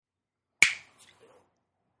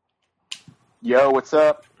Yo, what's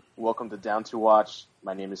up? Welcome to Down to Watch.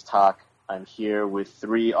 My name is Tak. I'm here with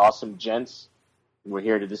three awesome gents. We're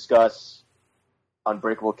here to discuss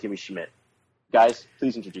Unbreakable Kimmy Schmidt. Guys,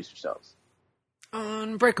 please introduce yourselves.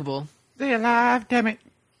 Unbreakable. Stay alive, damn it.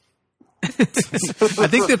 I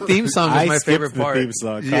think the theme song is my favorite part. Theme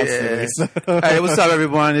song constantly. Hey, what's up,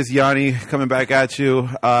 everyone? It's Yanni coming back at you.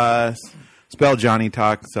 Spell Johnny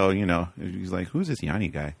Talk, so, you know, he's like, who's this Yanni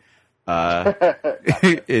guy?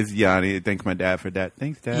 It's Yanni. Thanks my dad for that.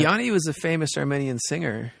 Thanks, Dad. Yanni was a famous Armenian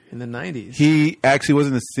singer in the 90s. He actually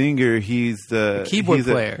wasn't a singer. He's the keyboard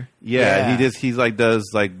player. Yeah, he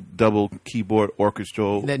does double keyboard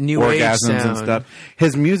orchestral that new age orgasms sound and stuff.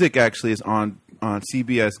 His music actually is on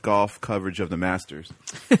CBS golf coverage of the Masters.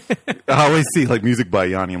 I always see music by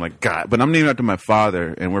Yanni. I'm like, God, but I'm named after my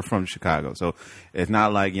father, and we're from Chicago, so it's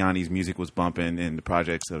not like Yanni's music was bumping in the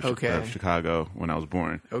projects of Chicago when I was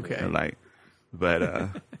born. Okay,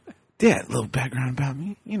 yeah, a little background about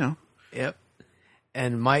me, you know. Yep.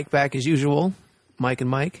 And Mike back as usual. Mike and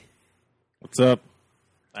Mike. What's up?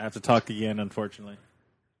 I have to talk again, unfortunately.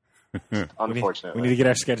 Unfortunately. We need to get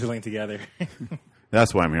our scheduling together.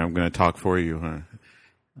 That's why I'm here. I'm going to talk for you, huh?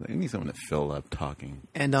 I need someone to fill up talking.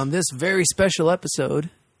 And on this very special episode...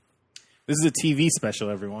 This is a TV special,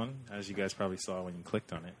 everyone, as you guys probably saw when you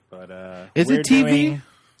clicked on it. But is it TV?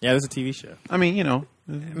 Yeah, this is a TV show. I mean, you know.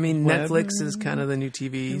 Netflix is kind of the new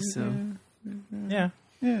TV, so... Yeah.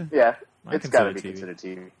 It's got to be considered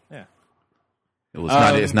TV. Yeah.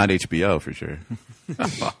 It's not HBO, for sure.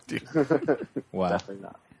 Wow. Definitely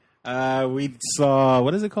not. We saw,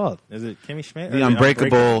 what is it called? Is it Kimmy Schmidt? The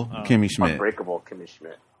Unbreakable Kimmy Schmidt. Unbreakable Kimmy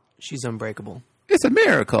Schmidt. She's unbreakable. It's a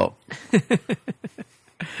miracle.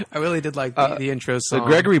 I really did like the intro song. The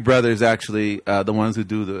Gregory brothers actually, the ones who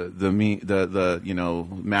do the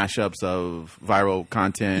mashups of viral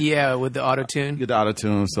content. Yeah, with the auto-tune. With the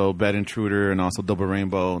auto-tune, so Bed Intruder and also Double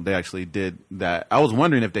Rainbow, they actually did that. I was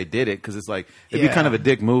wondering if they did it, because it's it'd be kind of a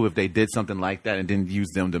dick move if they did something like that and didn't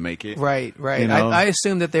use them to make it. Right. You know? I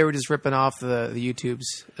assumed that they were just ripping off the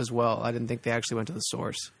YouTubes as well. I didn't think they actually went to the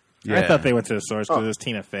source. Yeah. I thought they went to the source because it was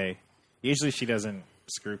Tina Fey. Usually she doesn't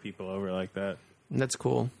screw people over like that. And that's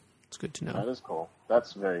cool. It's good to know. That is cool.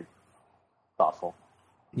 That's very thoughtful.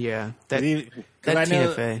 Yeah. That I Tina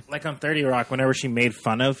know, Fey. like on 30 Rock, whenever she made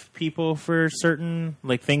fun of people for certain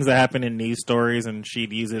things that happen in news stories, and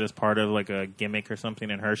she'd use it as part of a gimmick or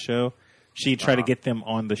something in her show, she'd try to get them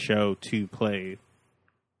on the show to play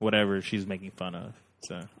whatever she's making fun of.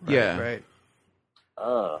 So Right.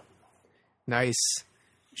 Nice.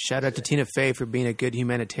 Shout out to Tina Fey for being a good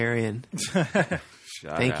humanitarian.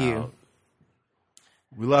 Thank you.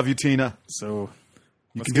 We love you, Tina. So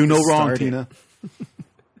you can do no wrong, Tina.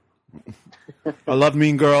 I love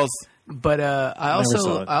Mean Girls. But I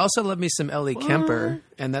also love me some Ellie Kemper,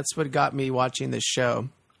 and that's what got me watching this show.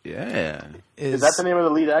 Yeah. Is that the name of the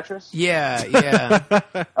lead actress? Yeah.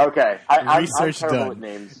 Okay. I'm Research terrible done. with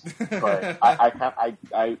names, but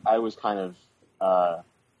I was kind of...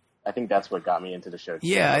 I think that's what got me into the show.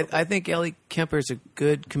 Yeah, I think Ellie Kemper is a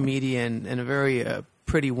good comedian and a very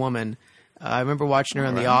pretty woman. I remember watching her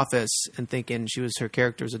on The Office and thinking her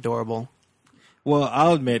character was adorable. Well,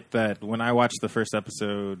 I'll admit that when I watched the first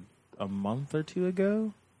episode a month or two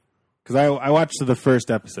ago, because I watched the first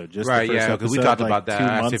episode, just the first episode, because we talked about that 2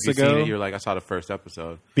 months months if you've ago. seen it, you're like, I saw the first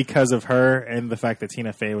episode. Because of her and the fact that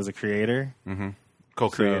Tina Fey was a creator. Mm-hmm.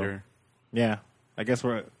 Co-creator. So, yeah. I guess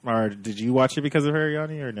did you watch it because of her,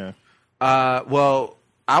 Yanni, or no? Well,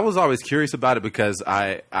 I was always curious about it because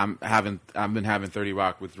I've been having 30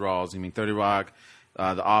 Rock withdrawals. I mean, 30 Rock,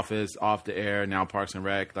 The Office, Off the Air, now Parks and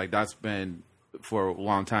Rec. That's been for a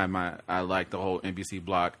long time. I like the whole NBC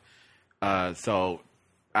block. So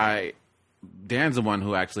Dan's the one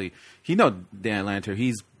who actually, Dan Lanter.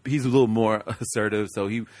 He's a little more assertive, so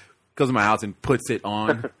he goes to my house and puts it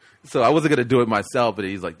on. So I wasn't gonna do it myself, but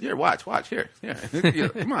he's like, "Here, watch, here, yeah,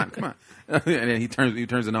 come on," and then he turns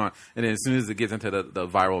it on, and then as soon as it gets into the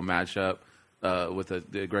viral matchup with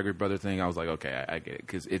the Gregory brother thing, I was like, "Okay, I get it,"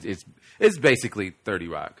 because it's basically 30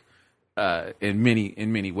 Rock in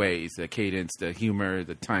many ways. The cadence, the humor,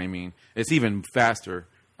 the timing. It's even faster,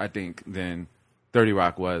 I think, than 30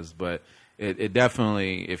 Rock was, but it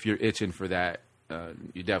definitely, if you're itching for that,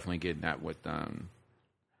 you're definitely getting that with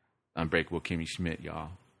Unbreakable Kimmy Schmidt, y'all.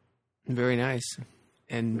 Very nice.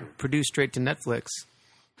 And produced straight to Netflix.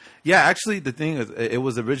 Yeah, actually, the thing is, it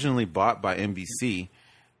was originally bought by NBC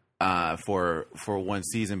for one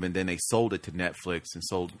season, but then they sold it to Netflix and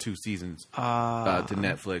sold 2 seasons to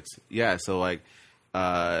Netflix. Yeah, so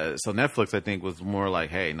Netflix, I think, was more like,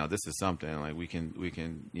 hey, no, this is something like we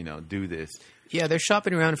can do this. Yeah, they're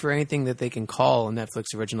shopping around for anything that they can call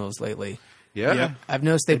Netflix originals lately. Yeah. Yep. I've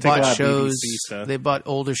noticed they They take a lot bought of shows. BBC stuff. They bought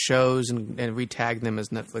older shows and retagged them as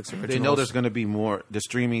Netflix originals. They know there's going to be more. The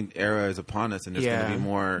streaming era is upon us, and there's going to be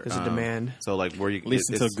more. There's a demand. So, like, where you At least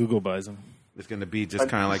until Google buys them. it's going to be just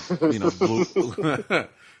kind of like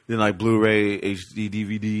then like Blu-ray, HD,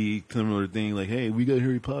 DVD, similar thing. Like, hey, we got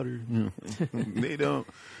Harry Potter. They don't.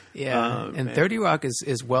 Yeah, and man. 30 Rock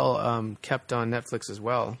is well kept on Netflix as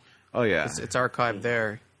well. Oh yeah, It's archived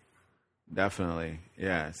there. definitely.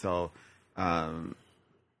 Yeah. So, I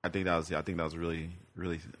think that was really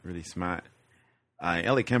smart.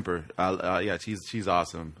 Ellie Kemper, yeah, she's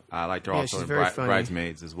awesome. I liked her Yeah, also she's in very funny.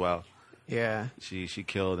 Bridesmaids as well. Yeah, She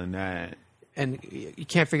killed in that. and you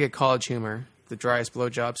can't forget College Humor, the driest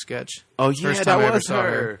blowjob sketch. Oh yeah, First that time I ever was saw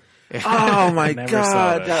her. Yeah. Oh my Never saw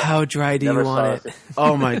god! that. that- How dry do Never you saw want it. it?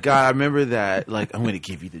 oh my god! I remember that. Like, I'm gonna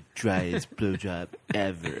give you the driest blowjob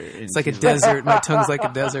ever. It's like a desert. My tongue's like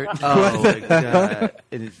a desert. Oh my god!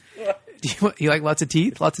 And it's, You like lots of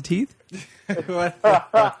teeth? Lots of teeth?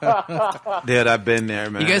 dude, I've been there,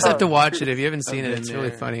 man. You guys have to watch it if you haven't seen it. been It's really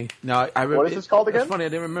there. funny. No, I What is this called again? It's funny. I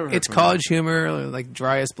didn't remember. her It's from College Humor, or like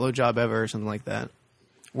driest blowjob ever, or something like that.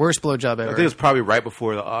 Worst blowjob that. I ever. think it was probably right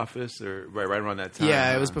before The Office, or right around that time.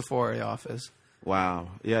 Yeah, it was before The Office. Wow.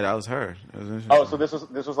 Yeah, that was her. That was interesting. Oh, so this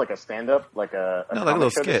was like a stand up, like a No, like a comic little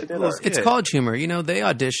show that skit. she did, Little or- skit. It's College Humor. You know, they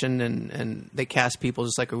audition and they cast people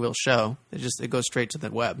just like a real show. It goes straight to the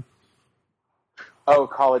web. Oh,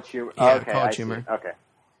 College Humor. Yeah, okay, College I see. Humor. Okay,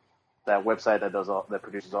 that website that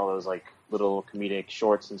produces all those like little comedic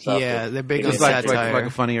shorts and stuff. Yeah, they're big on It's like satire. like a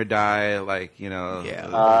Funny or Die, like, you know.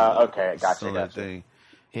 Yeah. Okay, gotcha, that gotcha. thing.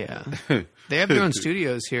 Yeah, they have their own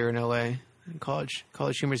studios here in LA. And College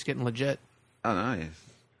Humor's getting legit. Oh,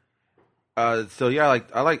 nice. So yeah,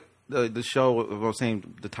 I like the show. I was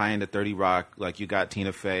saying the tie-in to 30 Rock. Like, you got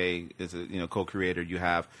Tina Fey as a co-creator. You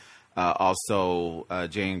have also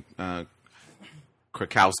Jane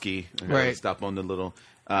Krakowski, Right. Stop on the little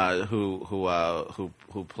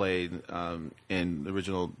who played in the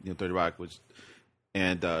original 30 Rock, which.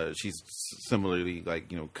 And she's similarly, like,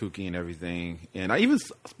 kooky and everything. And I even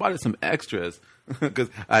spotted some extras because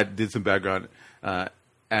I did some background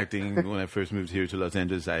acting when I first moved here to Los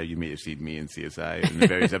Angeles. You may have seen me in CSI in the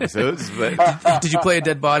various episodes, but Did you play a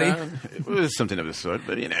dead body? it was something of the sort.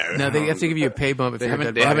 But No, they have to give you a pay bump if They you're a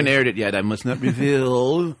haven't, dead they haven't body. aired it yet. I must not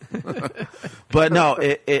reveal. But no,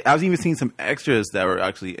 I was even seeing some extras that were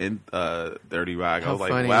actually in 30 Rock. I How was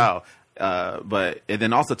like, funny. wow. But and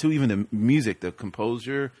then also too, even the music, the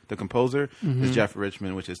composer is Jeff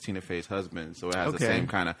Richmond, which is Tina Fey's husband. So it has the Okay. same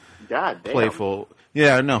kind of God damn. playful.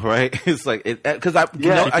 Yeah, I know, right? It's like because Keeping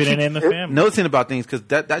it in the family. noticing about things because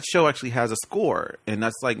that show actually has a score, and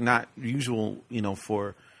that's like not usual,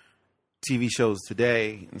 for TV shows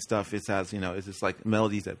today and stuff. It has it's just like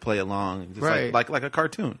melodies that play along, just Right. like a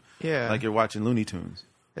cartoon. Yeah. like you're watching Looney Tunes.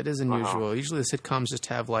 That is unusual. Usually the sitcoms just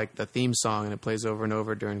have like the theme song and it plays over and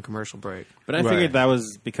over during commercial break. But I Right. figured that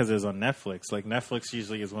was because it was on Netflix. Like, Netflix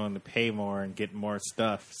usually is willing to pay more and get more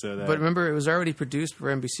stuff. So that. But remember, it was already produced for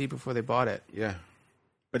NBC before they bought it. Yeah.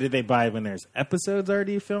 But did they buy it when there's episodes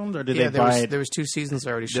already filmed, or did Yeah, they buy it? there was 2 seasons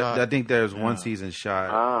already shot. I think there's one season shot,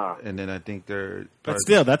 Ah. and then I think they're. But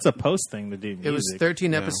still, that's a post thing to do. Music. It was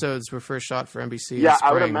 13 episodes were first shot for NBC. in Yeah,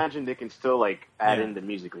 I would spring. imagine they can still like add Yeah. in the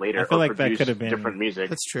music later. I feel or like that produce could have been- different music.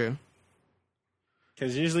 That's true.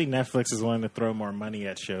 Because usually Netflix is willing to throw more money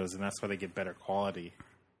at shows, and that's why they get better quality.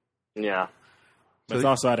 Yeah. But it's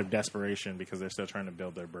also out of desperation because they're still trying to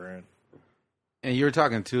build their brand. And you were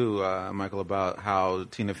talking too, Michael, about how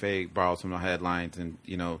Tina Fey borrows from the headlines and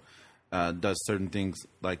does certain things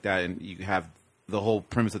like that. And you have the whole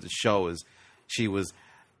premise of the show is she was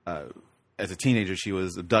as a teenager she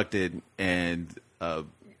was abducted and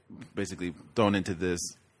basically thrown into this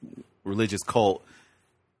religious cult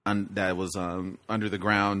that was under the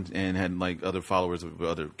ground and had like other followers of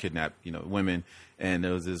other kidnapped women. And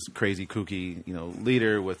there was this crazy kooky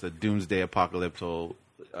leader with a doomsday apocalyptic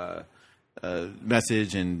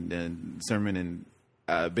message and sermon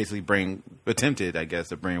and basically attempted, I guess,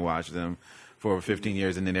 to brainwash them for over 15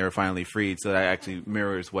 years, and then they were finally freed. So that actually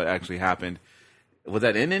mirrors what actually happened. Was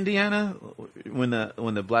that in Indiana when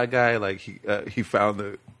the black guy he found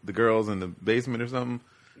the girls in the basement or something?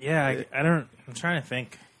 Yeah, I don't. I'm trying to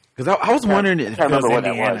think. Because I was wondering if I can't remember what that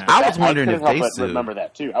Indiana. was. I was wondering couldn't if they help but sued. remember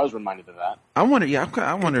that too. I was reminded of that. I'm wondering. Yeah,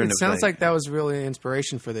 I'm wondering. It if sounds like that was really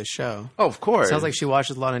inspiration for this show. Oh, of course. Sounds like she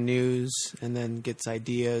watches a lot of news and then gets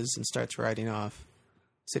ideas and starts writing off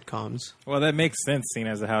sitcoms. Well, that makes sense, seeing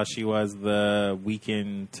as how she was the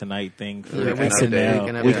Weekend Tonight thing for Yeah, Weekend SNL.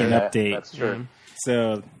 Update. Weekend Yeah, Update. That's true.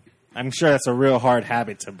 So I'm sure that's a real hard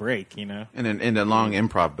habit to break, you know? And in the long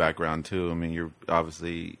improv background, too. I mean, you're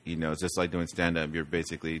obviously, it's just like doing stand-up. You're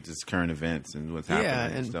basically just current events and what's happening. Yeah,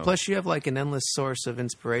 and plus you have like an endless source of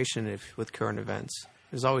inspiration with current events.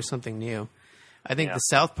 There's always something new. I think the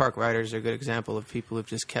South Park writers are a good example of people who've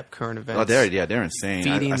just kept current events. Oh, they're insane.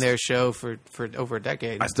 Feeding their show for over a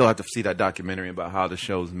decade. I still have to see that documentary about how the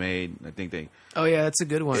show's made. I think they... Oh, yeah, it's a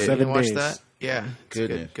good one. 7 you watch days. that? Yeah, it's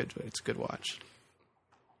Goodness. good. It's a good watch.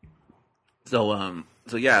 So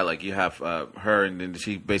yeah, like you have her, and then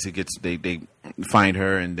she basically gets they find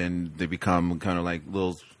her, and then they become kind of like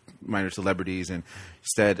little minor celebrities. And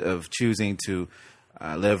instead of choosing to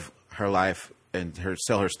live her life and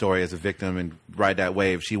sell her story as a victim and ride that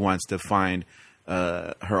wave, she wants to find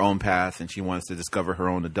her own path, and she wants to discover her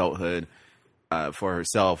own adulthood for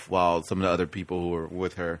herself. While some of the other people who are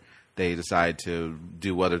with her, they decide to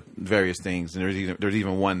do other various things. And there's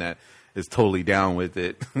even one that is totally down with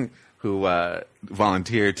it. Who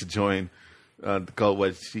volunteered to join the cult?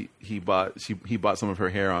 What he bought some of her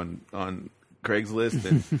hair on Craigslist,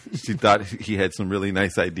 and she thought he had some really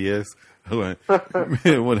nice ideas. Who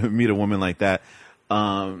want to meet a woman like that?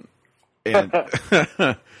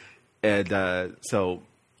 So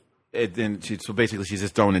basically she's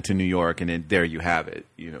just thrown into New York, and then there you have it.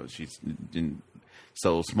 She's in.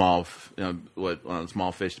 So small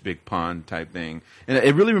fish, big pond type thing, and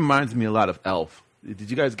it really reminds me a lot of Elf. Did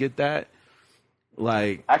you guys get that?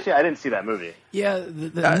 Like, actually, I didn't see that movie. Yeah.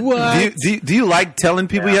 What? Do you like telling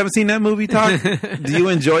people you haven't seen that movie? Talk. Do you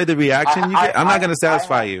enjoy the reaction you get? I'm not going to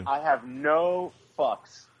satisfy you. I have no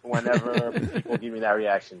fucks whenever people give me that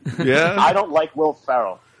reaction. Yeah. I don't like Will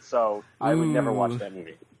Ferrell, so I would never watch that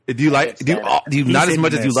movie. Do you like? Do you not as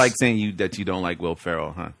much as you miss. like saying that you don't like Will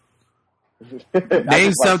Ferrell, huh? I Name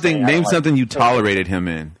just like something. saying I Name don't something like- you tolerated him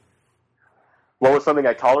in. What was something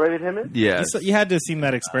I tolerated him in? Yes. You had to have seen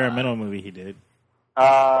that experimental movie he did.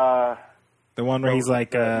 Uh, The one where he's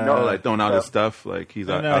like, Oh, like throwing out his stuff, like he's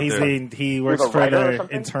out there. he works a for writer or the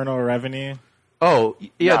something? Internal Revenue. Oh,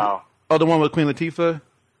 yeah. No. Oh, the one with Queen Latifah.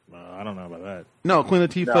 I don't know about that. No, Queen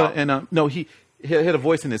Latifah, No. and no, he had a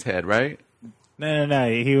voice in his head, right? No.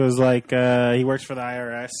 He was like, he works for the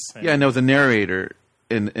IRS. Yeah, and there was a narrator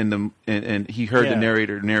and he heard the Yeah.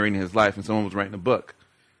 narrator narrating his life, and someone was writing a book.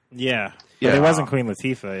 Yeah. Yeah. But it wasn't Queen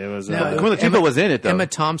Latifah. It was Queen Latifah was in it, though. Emma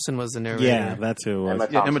Thompson was the narrator. yeah, that's who it was.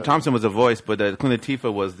 Emma Emma Thompson was the voice, but Queen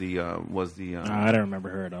Latifah was the I don't remember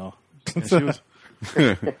her at all. she was.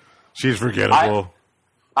 She's forgettable.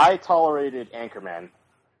 I tolerated Anchorman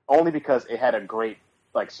only because it had a great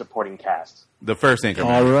supporting cast. The first Anchorman,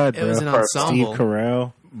 All right, It was an First. ensemble. Steve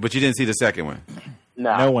Carell. but you didn't see the second one.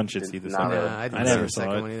 No one should see the not second. really. I didn't I see never the saw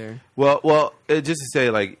second it. one either. Well, just to say,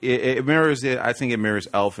 like it mirrors it. I think it mirrors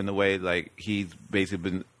Elf in the way like he's basically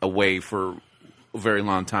been away for a very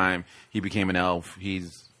long time. He became an elf.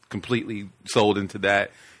 He's completely sold into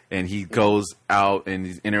that, and he goes out and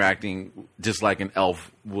he's interacting just like an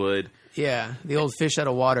elf would. Yeah, the old fish out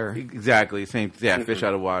of water Exactly, same. Yeah, fish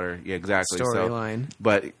out of water. Yeah, exactly. storyline.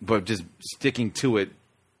 But just sticking to it,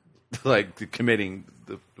 like committing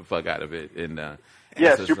the fuck out of it, and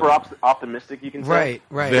Yeah, so- super optimistic, you can say. Right.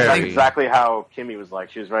 Very. That's Like, Exactly how Kimmy was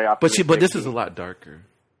like. She was very optimistic. But this is a lot darker.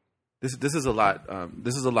 This is a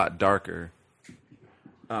lot darker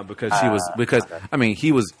because she was I mean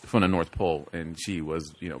he was from the North Pole and she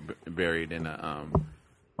was buried in a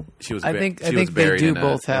she was I ba- think she I was think they buried do in a-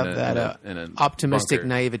 both have in a- that in a optimistic bunker.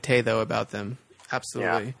 naivete though about them.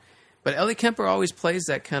 Absolutely. Yeah. But Ellie Kemper always plays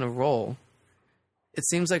that kind of role. It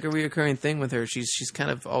seems like a reoccurring thing with her. She's kind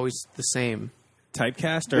of always the same.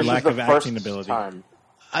 Typecast or This is lack the of first acting ability? time.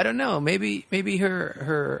 I don't know. Maybe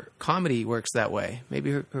her comedy works that way.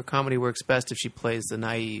 Maybe her comedy works best if she plays the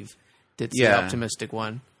naive, ditzy, optimistic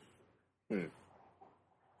one.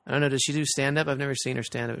 I don't know. Does she do stand up? I've never seen her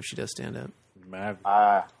stand up. If she does stand up,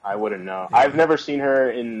 I wouldn't know. I've never seen her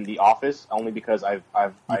in The Office, only because I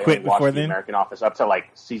quit only watched before the then? American Office up to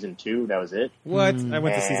season 2. That was it. What? I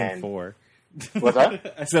went to season And- 4. What's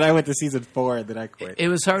that? I said I went to season 4 and then I quit. it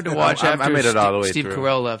was hard to watch I after made it all the way Steve through.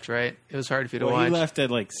 Carell left. Right? It was hard for you to Well, watch. he left at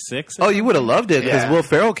 6. Oh, you would have loved it because Yeah. Will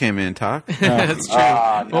Ferrell came in. Talk. That's true.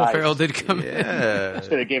 Will nice. Ferrell did come in. Yeah.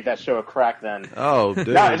 Should have gave that show a crack then. Oh, dude.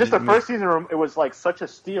 No, it's just the first season. It was such a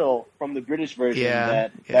steal from the British version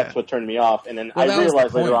that that's what turned me off. And then Well, that I was the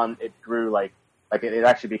realized later point. on it grew like it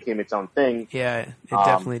actually became its own thing. Yeah, it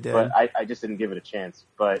definitely did. But I just didn't give it a chance.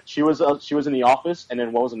 But she was in The Office, and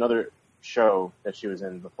then what was another show that she was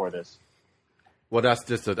in before this? Well, that's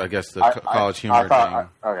just I guess the I- college I humor thought- thing.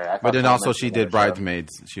 okay, I thought But then someone also mentioned she did another show.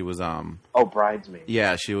 Bridesmaids. She was Oh, Bridesmaids.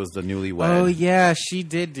 yeah, she was the newlywed. Oh, yeah, she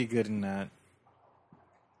did do good in that.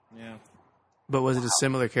 Yeah. But was it a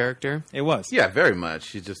similar character? It was. Yeah, very much.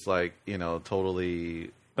 She's just like,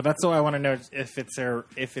 totally. But that's why I want to know if it's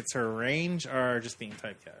her range or just being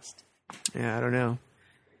typecast. Yeah, I don't know.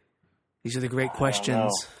 These are the great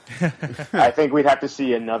questions. I think we'd have to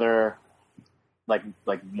see another, like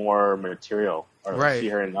more material, or Right. see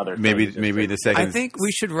her in other. Maybe things. the second. I think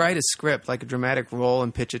we should write a script, like a dramatic role,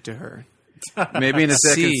 and pitch it to her. maybe in the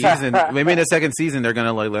second See. season. Maybe in the second season they're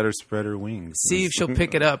gonna like let her spread her wings. See if she'll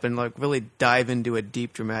pick it up and like really dive into a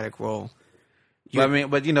deep dramatic role. But,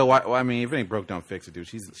 but you know what? I mean, if it ain't broke, don't fix it, dude.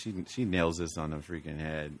 She nails this on the freaking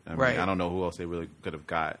head. I mean, Right. I don't know who else they really could have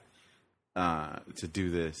got to do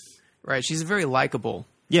this. Right? She's very likable.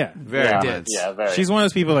 Yeah. Very Yeah, much. yeah, very. She's one of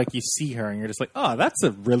those people like you see her and you're just like, oh, that's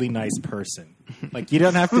a really nice person. Like you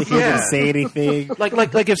don't have to hear Yeah. them say anything.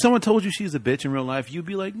 Like if someone told you she's a bitch in real life, you'd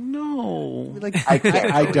be like, no. Like I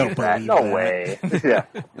can't I don't believe that. believe No that. way.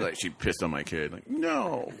 Yeah. Like she pissed on my kid. Like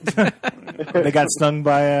no. They got stung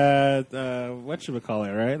by a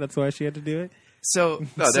whatchamacallit, right? That's why she had to do it. So,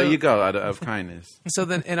 No, there you go. Out of kindness. So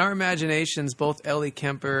then, in our imaginations, both Ellie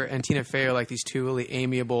Kemper and Tina Fey are like these two really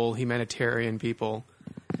amiable humanitarian people.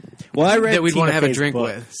 Well, I read That we'd Tina wanna have a Fey's drink book,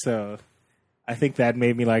 with. so I think that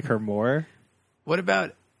made me like her more. What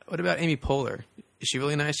about Amy Poehler? Is she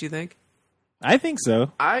really nice? Do you think? I think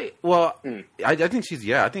so. I think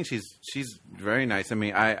she's very nice. I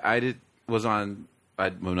mean, when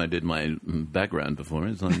I did my background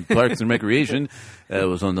performance on Parks and Recreation, it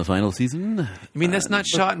was on the final season. You mean that's not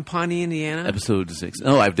shot in Pawnee, Indiana? Episode 6.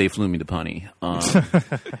 Oh, they flew me to Pawnee.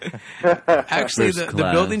 Actually, First the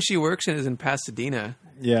class. building she works in is in Pasadena.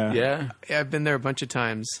 Yeah. Yeah. Yeah, I've been there a bunch of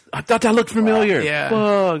times. I thought that looked familiar. Yeah.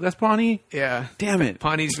 Fuck, that's Pawnee? Yeah, Damn it.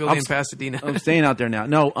 Pawnee's really in Pasadena. I'm staying out there now.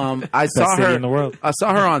 No, I saw city her in the world. I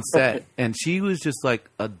saw her on set, and she was just like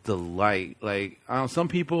a delight. Like, I don't know, some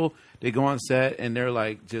people they go on set and they're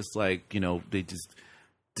like, just like, they just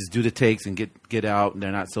do the takes and get out, and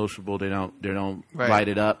they're not sociable. They don't Right. light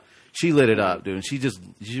it up. She lit it up, dude. And she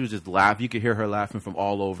was just laughing. You could hear her laughing from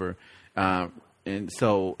all over. And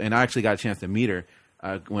I actually got a chance to meet her.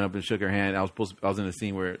 I went up and shook her hand. I was in a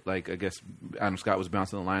scene where, like, I guess Adam Scott was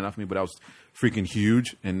bouncing the line off me, but I was freaking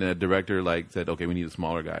huge, and the director said, "Okay, we need a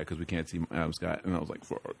smaller guy because we can't see Adam Scott." And I was like,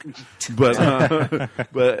 "Fuck!"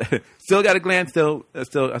 But still got a glance. I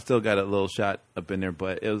still got a little shot up in there.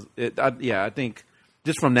 But I think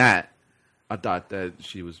just from that, I thought that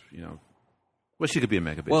she was, she could be a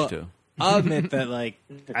mega bitch too. I'll admit that,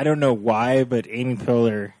 I don't know why, but Amy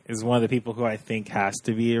Poehler is one of the people who I think has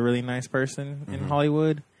to be a really nice person in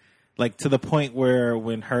Hollywood. Like, to the point where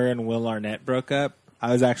when her and Will Arnett broke up,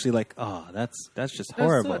 I was actually like, oh, that's just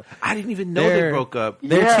horrible. I didn't even know they broke up.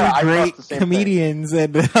 They're Yeah, I two thought great the same comedians,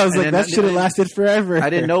 and I was like, that should have lasted forever. I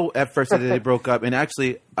didn't know at first that they broke up, and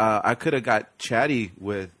actually, I could have got chatty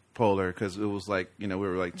with Poehler because it was like, we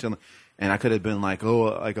were like chilling, and I could have been like, oh,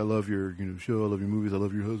 like I love your show, I love your movies, I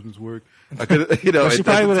love your husband's work. I could, Well, she at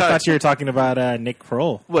probably the would have time- thought you were talking about Nick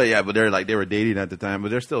Kroll. Well, yeah, but they were dating at the time,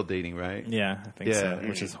 but they're still dating, right? Yeah, I think Yeah. so,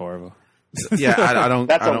 which is horrible. Yeah, I don't.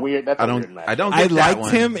 That's I a don't, weird- that's I a don't. weird match. I don't. I Get that liked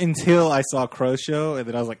one. him until I saw Crow Show, and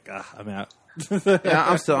then I was like, I'm out. Yeah,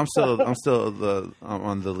 I'm still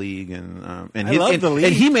on the league, and I love The League.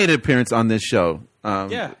 and he made an appearance on this show. Tie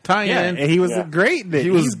yeah, in. and he was Yeah. great. In it.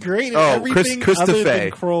 He was- He's great in oh, everything Christopher. other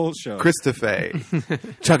than Kroll Show. Christopher,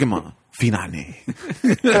 Chugama, Finane.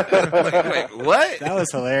 Wait, what? That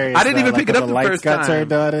was hilarious. I didn't even pick it when up the the lights first got time.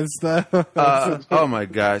 turned on and stuff. Oh my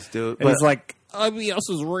gosh, dude! and he's like, IBS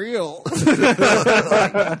is real.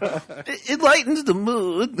 it lightens the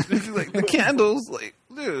mood. Like the candles, like,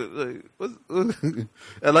 dude, like,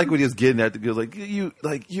 I like when he was getting at the girl, like you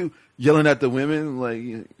yelling at the women,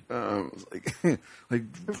 like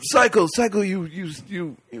psycho,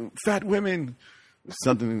 you fat women,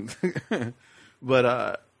 something.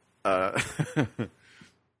 But I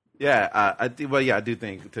do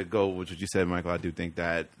think, to go with what you said, Michael. I do think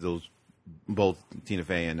that those both Tina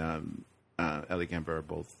Fey and Ellie Kemper are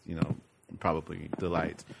both, probably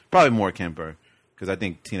delights. Probably more Kemper, because I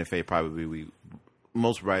think Tina Fey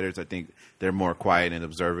most writers, I think they're more quiet and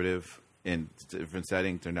observative in different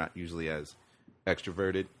settings. They're not usually as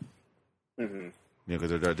extroverted, because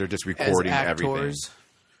they're just recording As everything. actors,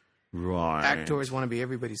 Right. actors want to be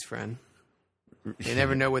everybody's friend. You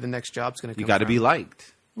never know where the next job's going to come You got to from. be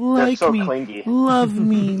liked. They're so clingy. Love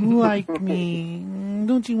me, like me.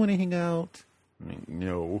 Don't you want to hang out?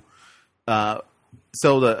 No.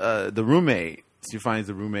 So the roommate, she finds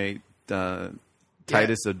the roommate,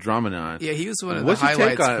 Titus Adramanon. Yeah, he was one of What's the your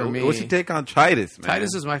take highlights on for me. What's your take on Titus, man?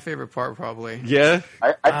 Titus is my favorite part, probably. Yeah.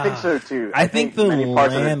 I think so too. I think the many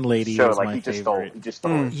parts of the landlady show, was like, my he just favorite. stole. He just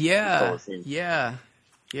stole. Yeah, the scene. yeah.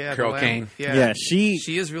 Yeah, Carol the Kane. Yeah, Yeah, she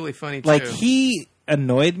is really funny too. like he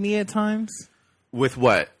annoyed me at times. With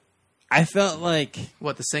what? I felt like,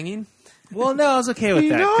 What, the singing? well, no, I was okay with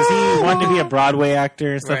that because he wanted to be a Broadway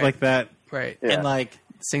actor and stuff Right. like that. Right. Yeah. And like,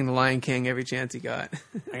 Sing the Lion King every chance he got.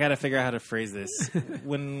 I got to figure out how to phrase this.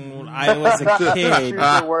 When I was a kid, Choose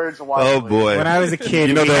your words wisely. Oh boy! when I was a kid,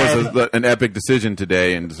 you know we there had- was an epic decision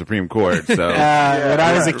today in the Supreme Court. So when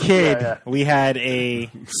I was a yeah, kid, yeah. we had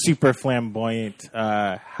a super flamboyant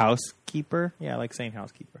housekeeper. Yeah, I like saying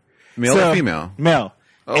housekeeper. male or female? Male.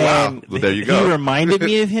 Oh, wow. And Well, there you go. He reminded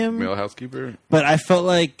me of him, Male housekeeper. but I felt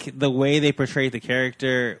like the way they portrayed the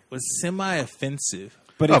character was semi-offensive.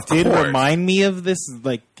 But it Of did course. remind me of this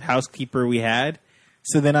like housekeeper we had.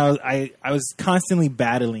 So then I was constantly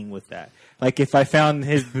battling with that. Like if I found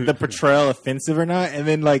the portrayal offensive or not, and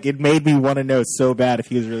then like it made me want to know so bad if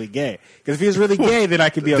he was really gay. Because if he was really gay, then I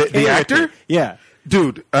could be okay. The with actor? it. Yeah.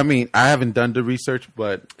 Dude, I mean, I haven't done the research,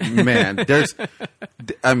 but man, there's,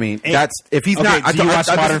 I mean, that's if he's Okay, not. do you watch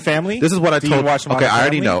Modern Family? This is what I Do you told. watch Modern okay, I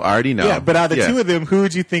already Family? know. I already know. Yeah, but out of the two of them, who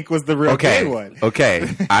would you think was the real Okay. gay one? Okay.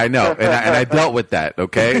 I know. And I dealt with that.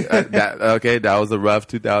 Okay. That was a rough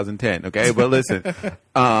 2010. Okay. But listen,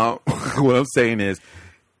 what I'm saying is,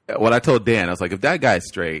 what I told Dan, I was like, if that guy's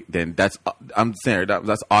straight, then I'm saying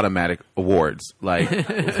that's automatic awards, like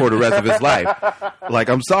for the rest of his life. Like,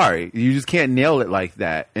 I'm sorry. You just can't nail it like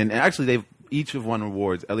that. And actually, they've each have won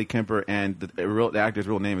awards. Ellie Kemper and the actor's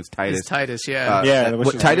real name is Titus. It's Titus, yeah. Yeah,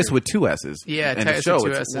 which is Titus weird. with two S's. Yeah, and Titus the show with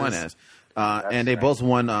two it's S's. one S. And they both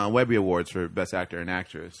won Webby Awards for Best Actor and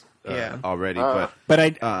Actress. Yeah. Already,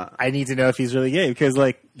 But I need to know if he's really gay because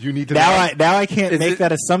like You need to now know. I can't Is make it-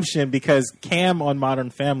 that assumption because Cam on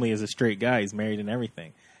Modern Family is a straight guy. He's married and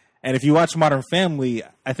everything. And if you watch Modern Family,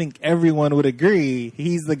 I think everyone would agree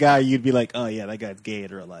he's the guy you'd be like, oh yeah, that guy's gay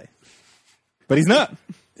in real life. But he's not.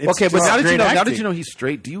 It's okay, but just now that you great know, now that acting. you know he's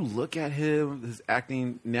straight, do you look at him, his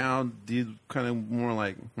acting now? Do you kind of more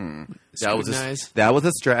like, Scrutinize. that was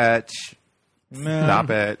a stretch. No. Stop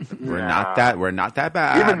it. We're not that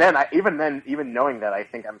bad. Even knowing that, I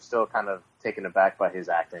think I'm still kind of taken aback by his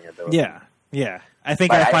acting ability. Yeah. I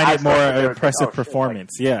think But I find I it more still think an there was like, impressive oh, shit,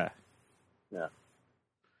 performance. Yeah. Yeah.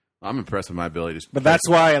 I'm impressed with my ability to. But that's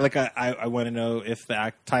why, like, I want to know if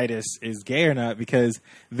the Titus is gay or not, because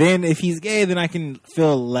then if he's gay, then I can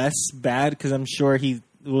feel less bad because I'm sure he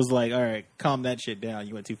was like, all right, calm that shit down.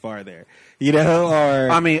 You went too far there, you know?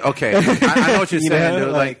 Or I mean, okay, I know what you're You saying. know,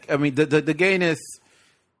 dude. Like, I mean, the gayness,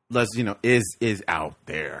 is out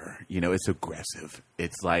there. You know, it's aggressive.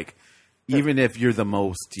 It's like. Even if you're the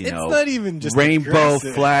most, It's not even just rainbow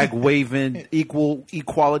aggressive. flag waving,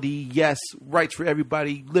 equality, yes, rights for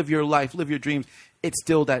everybody, live your life, live your dreams. It's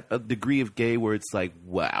still that a degree of gay where it's like,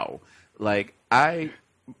 wow, like there's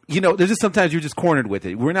just sometimes you're just cornered with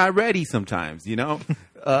it. We're not ready sometimes, you know.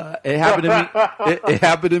 It happened to me. It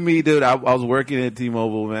happened to me, dude. I was working at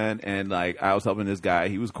T-Mobile, man, and like I was helping this guy.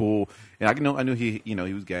 He was cool, and I knew he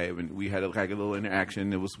was gay, and we had like a little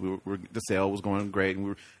interaction. It was the sale was going great,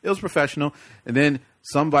 and it was professional. And then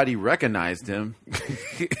somebody recognized him,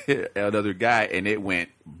 another guy, and it went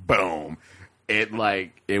boom. It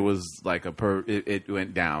was like it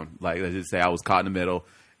went down. Like let's just say I was caught in the middle.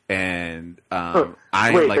 And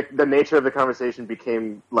the nature of the conversation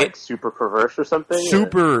became like super perverse or something.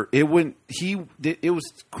 Super. It went. It was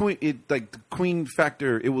queen. The queen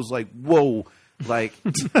factor. It was like whoa. Like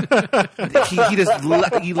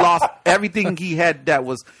he lost everything he had that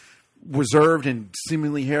was reserved and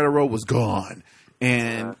seemingly hetero was gone.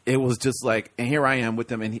 And it was just like, and here I am with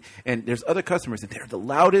them, and there's other customers, and they're the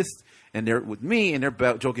loudest, and they're with me, and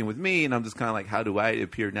they're joking with me, and I'm just kind of like, how do I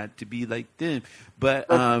appear not to be like them? But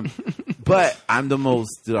but I'm the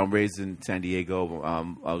most. I'm raised in San Diego.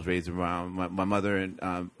 I was raised around my mother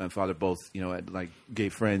and father both, had like gay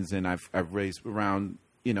friends, and I've raised around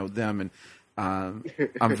them, and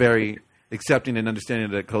I'm very accepting and understanding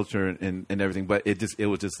of the culture and everything. But it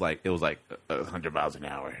was like 100 miles an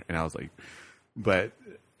hour, and I was like.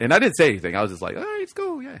 And I didn't say anything. I was just like, all right, let's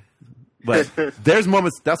go, yeah. But there's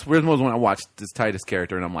moments when I watch this Titus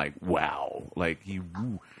character, and I'm like, wow, like he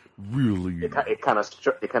really. It kind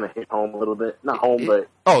of hit home a little bit, not home, but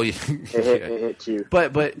oh yeah, it hit you.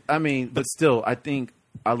 But I mean, but still, I think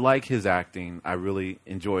I like his acting. I really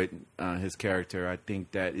enjoyed his character. I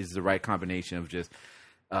think that is the right combination of just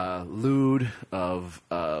lewd, of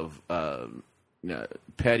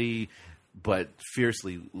petty. But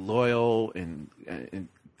fiercely loyal and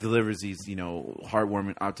delivers these,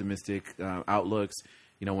 heartwarming, optimistic outlooks.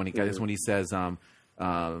 When he says,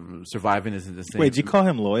 surviving isn't the same. Wait, did you call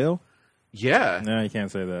him loyal? Yeah, No, you can't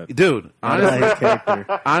say that. dude. Honestly, His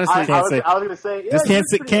character. honestly, I was going to say, yeah, Just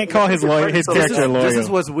can't call his character loyal. This is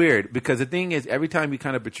what's weird because the thing is, every time he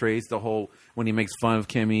kind of betrays the whole when he makes fun of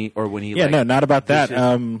Kimmy or when he not about that.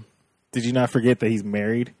 dishes- Did you not forget that he's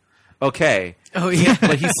married? Okay, Oh yeah.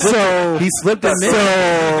 but he slipped and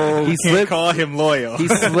So He he slipped- can't call him loyal. he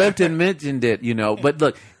slipped and mentioned it, But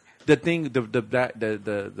look, the thing, the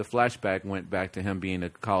flashback went back to him being a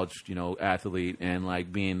college, athlete and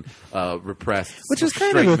like being repressed, Which is kind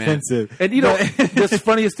straight of man. offensive. And the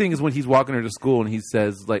funniest thing is when he's walking her to school and he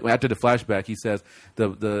says, like after the flashback, he says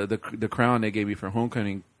the crown they gave me for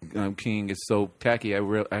homecoming king is so tacky, I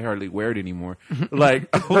hardly wear it anymore. like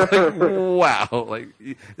wow, like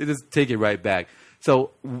they just take it right back.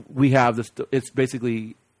 So we have this. It's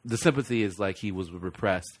basically the sympathy is like he was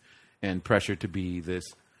repressed and pressured to be this.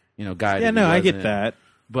 Guy. Yeah, that no, he I get wasn't. that.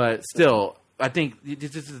 But still, I think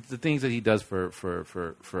it's just the things that he does for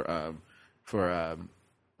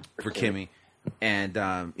Kimmy, and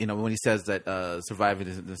when he says that surviving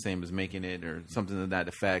isn't the same as making it, or something to that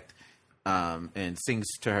effect, and sings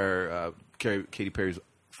to her Katy Perry's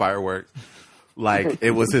 "Fireworks" like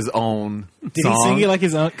it was his own. Did song. he sing it like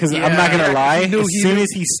his own? Because I'm not gonna lie. As soon as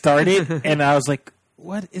he started, and I was like,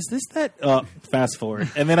 "What is this?" Fast forward,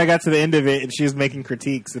 and then I got to the end of it, and she was making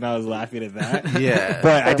critiques, and I was laughing at that. Yeah,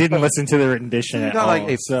 But I didn't listen to the rendition at not all. like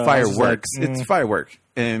a so I was just fireworks. like, It's firework,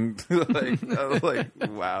 and I was like,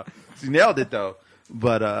 wow, she nailed it though.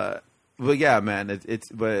 But yeah, man,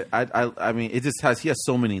 but I mean, it just he has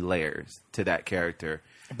so many layers to that character.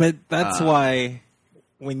 But that's why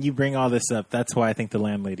when you bring all this up, that's why I think the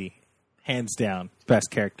landlady, hands down, best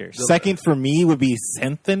character. Second for me would be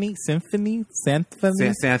Symphony.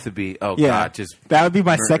 Xanthaby, oh Yeah, god, just that would be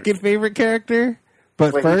my second favorite character.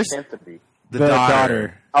 But Wait, first, who's Xanthaby? the the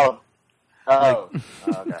daughter. Oh. Okay.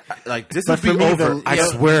 Like this But would be for me, over. the- I yeah,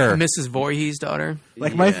 swear. Mrs. Voorhees' daughter.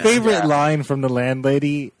 Like my Yeah. favorite Yeah. line from the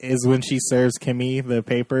landlady is when she serves Kimmy the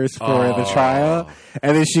papers for the Oh. trial,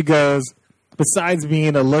 and then she goes, "Besides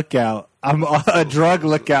being a lookout, I'm a drug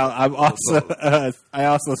lookout. I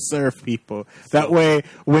also serve people. That way,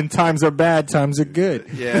 when times are bad, times are good."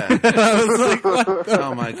 Yeah. I was like,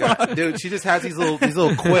 Oh my god, dude! She just has these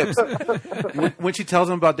little quips. When she tells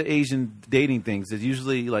them about the Asian dating things, it's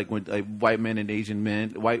usually like when white men and Asian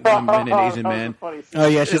men, white women and Asian men. "Oh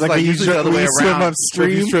yeah," she's It's like, "When you usually the other way swim around. If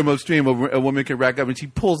upstream." you swim upstream, a woman can rack up, and she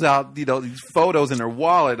pulls out these photos in her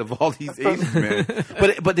wallet of all these Asian men.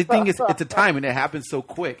 But the thing is, it's a time, and it happens so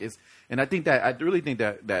quick. And I really think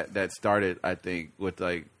that started, I think, with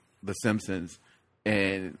like The Simpsons,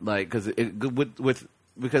 and like because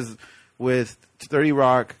with 30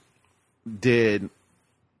 Rock did,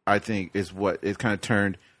 I think, is what it kind of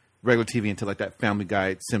turned regular TV into like that Family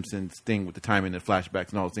Guy Simpsons thing with the timing and flashbacks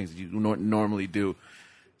and all those things that you normally do.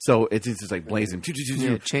 So it's just like blazing.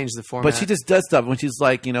 Yeah, change the format. But she just does stuff when she's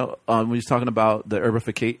like, when she's talking about the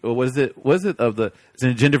urbification, or what is it of the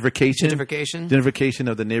gentrification? Gentrification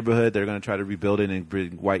of the neighborhood. They're going to try to rebuild it and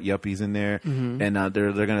bring white yuppies in there, and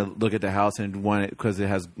they're going to look at the house and want it because it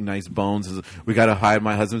has nice bones. We got to hide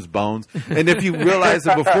my husband's bones. And if you realize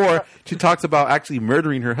it before, she talks about actually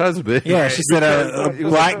murdering her husband. Yeah, she said a It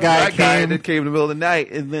was black guy came. that came in the middle of the night,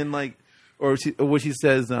 and then like. Or what she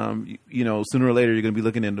says, sooner or later you're going to be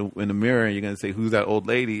looking in the mirror and you're going to say, "Who's that old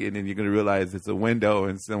lady?" And then you're going to realize it's a window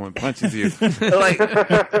and someone punches you. Like,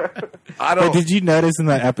 I don't. But did you notice in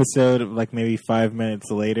that episode, like maybe 5 minutes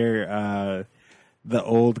later, the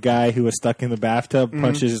old guy who was stuck in the bathtub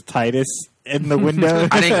punches Titus in the window?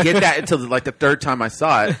 I didn't get that until like the third time I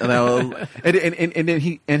saw it, and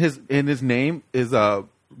then his name is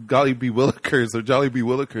Golly B. Willikers or Jolly B.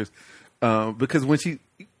 Willikers, because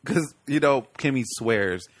Kimmy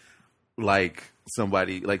swears like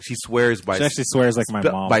somebody, like she swears by She actually swears like my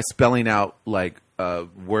mom. by spelling out like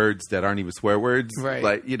words that aren't even swear words, Right.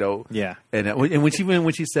 Like Yeah. And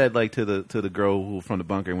when she said like to the girl who from the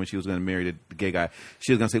bunker when she was going to marry the gay guy,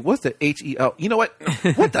 she was going to say, "What's the HEL?" You know what?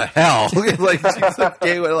 What the hell? Like she's so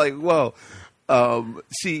gay. Like whoa. I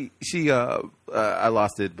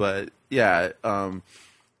lost it, but yeah.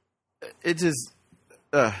 It just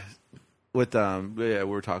we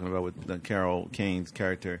were talking about with Carol Kane's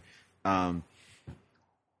character.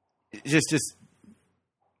 Just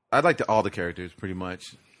I like all the characters pretty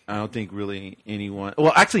much. I don't think really anyone.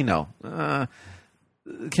 Well, actually, no.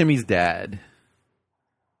 Kimmy's dad,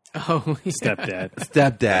 Oh, yeah. stepdad.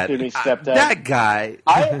 Kimmy's stepdad. That guy.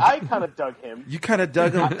 I kind of dug him. You kind of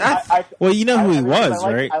dug him. Well, you know who he was,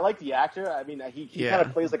 right? I like the actor. I mean, he Yeah. kind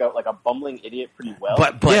of plays like a bumbling idiot pretty well.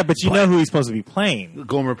 but you know who he's supposed to be playing.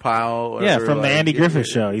 Gomer Pyle. Yeah, from the Andy Griffith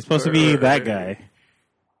Show. He's supposed to be that Right. guy.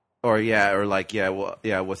 or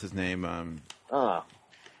what's his name?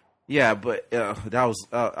 Yeah, but that was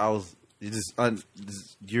I was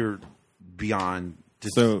you're beyond.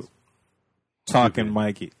 So, talking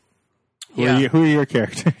Mikey, who Yeah. are your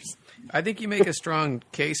characters? I think you make a strong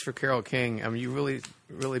case for Carole King. I mean, you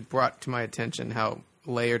really brought to my attention how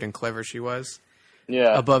layered and clever she was.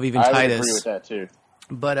 Yeah, Above even I would Titus. agree with that too.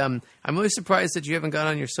 But I'm really surprised that you haven't got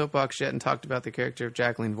on your soapbox yet and talked about the character of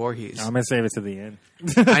Jacqueline Voorhees. I'm gonna save it to the end.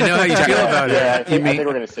 I know how you feel about Yeah, I it. think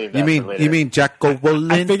we're gonna save that. for later. You mean Jacko I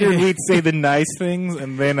Wolin? figured we'd say the nice things,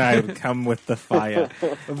 and then I would come with the fire.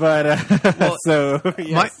 But so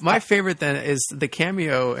yes. My favorite then is the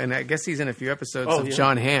cameo, and I guess he's in a few episodes of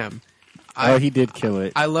John Hamm. He did kill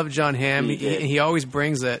it. I love John Hamm. He did. He always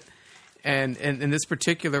brings it. And in this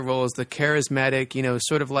particular role is the charismatic,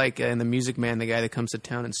 sort of like in The Music Man, the guy that comes to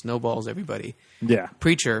town and snowballs everybody. Yeah.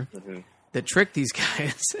 Preacher that tricked these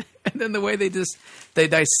guys. And then the way they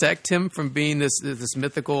dissect him from being this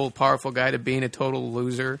mythical, powerful guy to being a total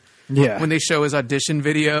loser. Yeah. When they show his audition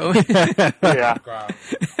video. Yeah,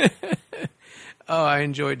 Oh, I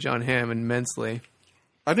enjoyed John Hamm immensely.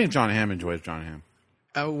 I think John Hamm enjoys John Hamm.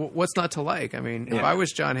 What's not to like? I mean, if I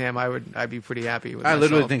was John Hamm, I'd be pretty happy with I myself.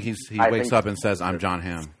 literally think he I wakes think- up and says, "I'm John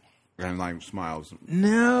Hamm," and like smiles.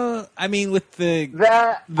 No, I mean with the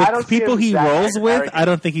I don't see people him he that rolls with, arrogant. I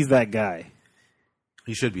don't think he's that guy.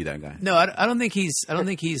 He should be that guy. No, I don't think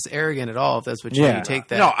he's arrogant at all. If that's what Yeah. you take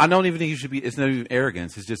that. No, I don't even think you should be. It's not even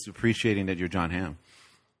arrogance. It's just appreciating that you're John Hamm.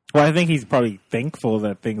 Well, I think he's probably thankful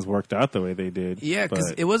that things worked out the way they did. Yeah, because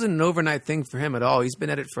but- it wasn't an overnight thing for him at all. He's been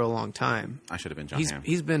at it for a long time. I should have been John Hamm.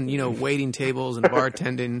 He's been waiting tables and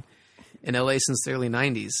bartending in LA since the early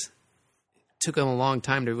 '90s. Took him a long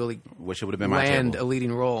time to really Wish it would have been my land table. a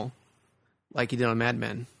leading role, like he did on Mad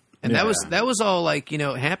Men. And Yeah. that was all like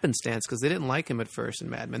happenstance because they didn't like him at first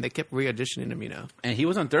in Mad Men. They kept re-auditioning him. And he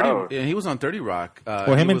was on 30. Oh. And he was on 30 Rock. well,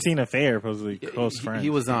 he him and was- Tina Fey are supposedly close friends.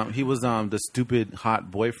 He was the stupid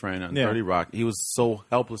hot boyfriend on Yeah. 30 Rock. He was so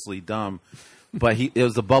helplessly dumb, but it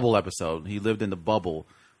was the bubble episode. He lived in the bubble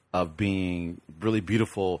of being really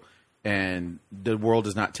beautiful, and the world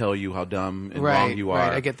does not tell you how dumb and wrong you are.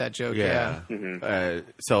 Right, I get that joke. Yeah.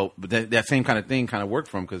 But that same kind of thing kind of worked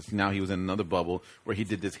for him because now he was in another bubble where he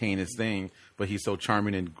did this heinous thing, but he's so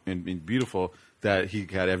charming and beautiful that he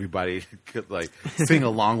had everybody could like sing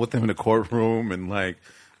along with him in the courtroom and like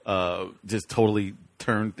just totally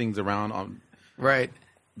turn things around on Right.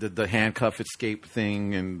 the handcuff escape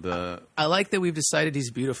thing and the I like that we've decided he's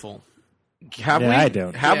beautiful. have Yeah, we I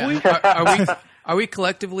don't. have Yeah. we Are we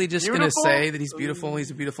collectively just going to Beautiful? say that he's beautiful? He's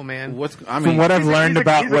a beautiful man. From what I've learned he's a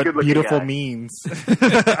about what good-looking beautiful guy. means,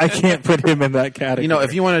 I can't put him in that category. You know,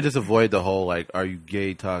 if you want to just avoid the whole like, are you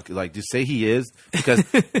gay talk, like just say he is, because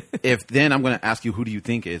if then I'm going to ask you who do you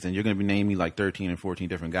think is, and you're going to be naming me like 13 and 14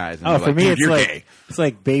 different guys. And oh, you're for like, me, "Dude, it's you're like gay. it's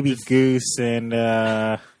like Baby Goose and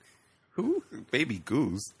Who? Baby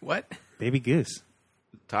Goose, What? Baby Goose.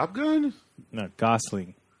 Top Gun. No,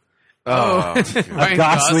 Gosling. Oh, Ryan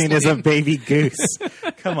Gosling is a baby goose.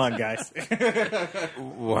 Come on, guys.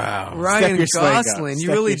 wow. Ryan your slang up. Gosling. You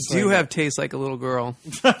Step really your slang do up. have taste like a little girl.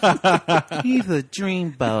 He's a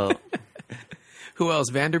dreamboat. Who else?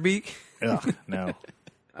 Vanderbeek? Ugh, no.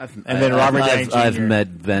 And And then Robert Downey Jr. I've met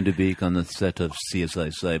Van Der Beek on the set of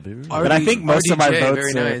CSI Cyber. But I think most of my RDJ,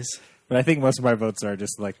 votes very are. nice. But I think most of my votes are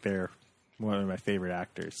just like they're one of my favorite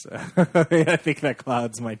actors. So I think that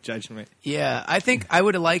clouds my judgment. Yeah, I think I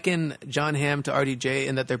would liken John Hamm to RDJ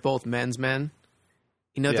in that they're both men's men.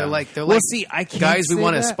 You know, Yeah. they're like Well, see, I can't guys we say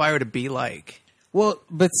want to that. aspire to be like. Well,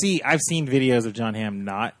 but see, I've seen videos of John Hamm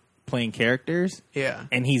not playing characters, Yeah.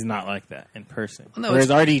 and he's not like that in person. No, Whereas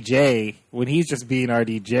it's- RDJ, when he's just being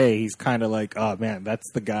RDJ, he's kind of like, oh man, that's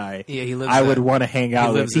the guy. Yeah, he lives I that. would want to hang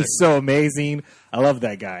out with. lives He's it. so amazing. I love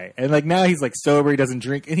that guy. And like now he's like sober, he doesn't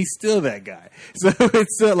drink, and he's still that guy. So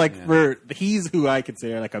it's still like he's who I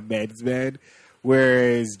consider like a men's man.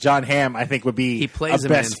 Whereas John Hamm, I think would be He plays a a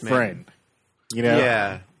best man's man. friend. You know,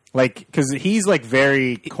 Yeah. like because he's like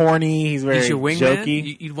very corny. He's very He's your wingman?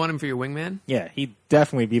 jokey. You'd want him for your wingman? Yeah, he'd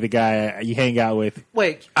definitely be the guy you hang out with.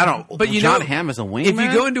 Wait, I don't. But you John know, Hamm is a wingman. If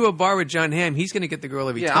you go into a bar with John Hamm, he's going to get the girl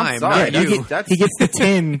every Yeah, I'm time, sorry. not You you. get- He gets the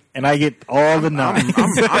 10, and I get all the 9.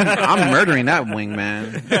 I'm murdering that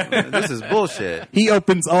wingman. This is bullshit. He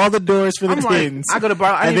opens all the doors for the I'm like, 10s. I go to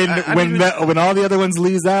bar, and then when all the other ones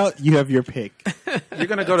lose out, you have your pick. you're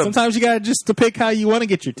gonna go to Sometimes you got just to pick how you want to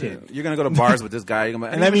get your 10. you're gonna go to bars with this guy. You're gonna, I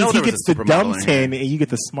And that didn't even means know he there gets was the a dumb supermodel in 10, here. and you get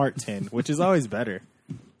the smart 10, which is always better.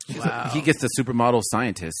 Wow. He gets the supermodel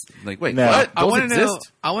scientist. Like, wait, No. what? I Those want to know.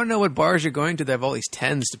 exist? I want to know what bars you're going to that have all these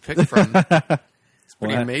 10s to pick from.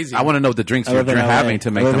 Pretty What? amazing. I want to know the drinks I you're live in LA. having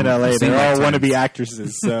to make I live them in LA. seem They're all like want to be twins.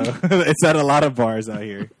 actresses, so it's at a lot of bars out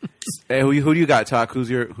here. Hey, who do you got, Talk? Who's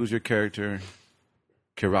your character?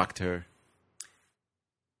 Character.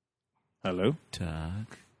 Hello?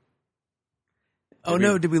 Talk. Oh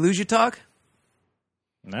no, did we lose you, Talk?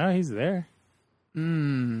 No, he's there. I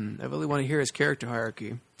really want to hear his character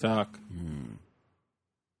hierarchy. Talk.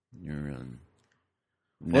 You're on.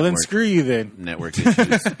 Well, then screw you then. Network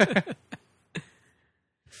issues.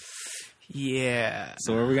 Yeah.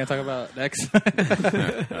 So what are we going to talk about next?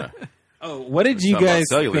 What did you Talk about guys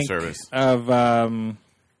cellular think service. of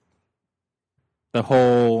the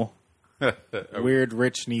whole weird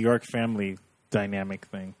rich New York family dynamic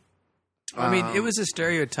thing? I mean, it was a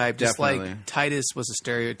stereotype, just definitely. like Titus was a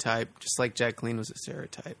stereotype, just like Jacqueline was a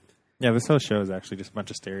stereotype. Yeah, this whole show is actually just a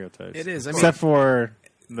bunch of stereotypes. It is. I mean, Except for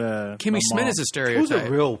the Kimmy the Schmidt mom. is a Who's stereotype.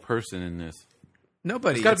 a real person in this?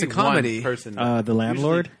 Nobody. It's got It's to a be comedy. one person. The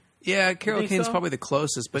landlord. Yeah, Carol think Kane's so? probably the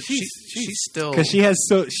closest, but she's still. Because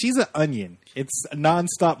she's an onion. It's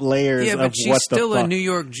nonstop layers yeah, of but she's what the still fuck. a New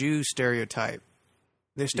York Jew stereotype.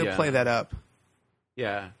 They still Yeah. play that up.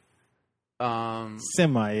 Yeah.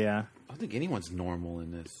 Semi, yeah. I don't think anyone's normal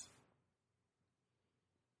in this.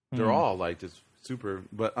 They're all like just super,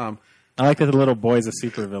 but I like that the little boy's a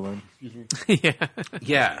supervillain.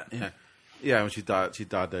 Yeah. yeah. When she thought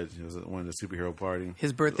that she was one of the superhero party.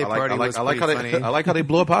 His birthday I like, party I like, was I like pretty how funny. they, I like how they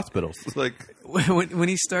blow up hospitals. It's like when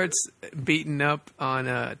he starts beating up on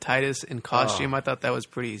Titus in costume, I thought that was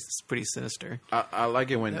pretty sinister. I like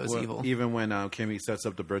it when, That was evil. even when Kimmy sets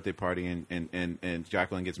up the birthday party and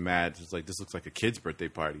Jacqueline gets mad. It's like, this looks like a kid's birthday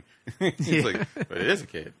party. He's like, but it is a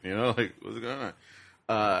kid, like what's going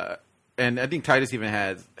on? And I think Titus even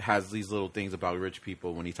has these little things about rich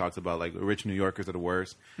people when he talks about like rich New Yorkers are the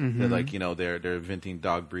worst. They're like, they're inventing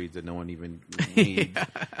dog breeds that no one even needs.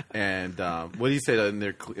 And what do you say?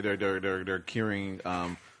 They're curing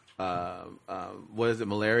what is it,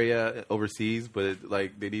 malaria overseas, but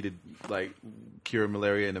they need to cure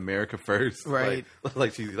malaria in America first, Right.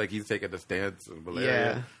 Like he's taking the stance of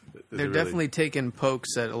malaria. They're definitely taking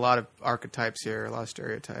pokes at a lot of archetypes here, a lot of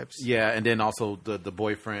stereotypes. Yeah, and then also the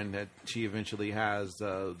boyfriend that she eventually has,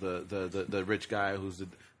 the rich guy who's the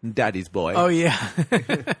daddy's boy. Oh yeah.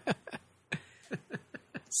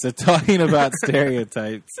 So talking about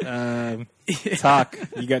stereotypes, Talk,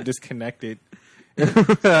 you got disconnected.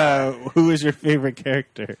 Who is your favorite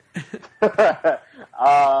character? It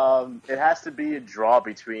has to be a draw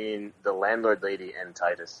between the landlord lady and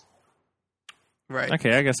Titus. Right.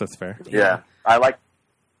 Okay, I guess that's fair. Yeah, I like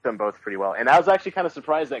them both pretty well. And I was actually kind of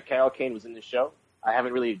surprised that Carol Kane was in the show. I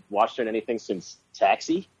haven't really watched her in anything since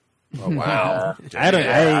Taxi. Oh, wow.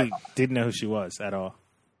 I didn't know who she was at all.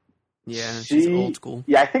 Yeah, she's old school.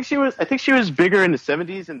 Yeah, I think she was bigger in the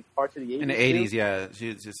 70s and parts of the 80s. In the 80s, yeah.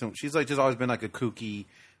 She's like just always been like a kooky,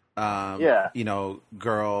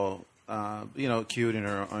 girl, cute in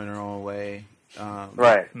her own way.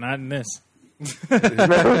 Right. Not in this. Well,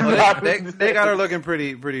 they got her looking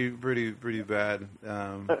pretty bad.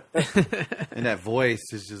 And that voice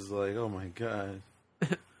is just like, oh my god.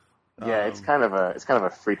 Yeah, it's kind of a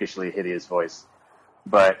freakishly hideous voice.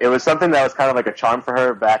 But it was something that was kind of like a charm for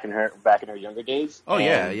her back in her younger days. Oh,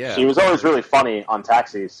 And yeah. She was always really funny on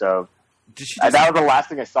Taxi, so Did she that was the last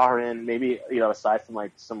thing I saw her in. Maybe aside from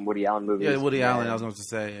like some Woody Allen movies. Yeah, Woody Allen. I was going to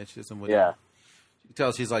say, yeah, she's some Woody. Yeah. You could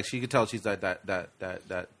tell she's like that type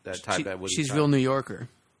that Woody. She's type. real New Yorker.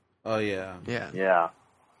 Oh yeah. Yeah. Yeah.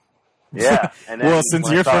 Yeah. And then Well, since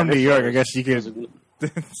when I you're saw from New this York, show, I guess you it was-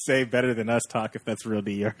 could say better than us Talk if that's real New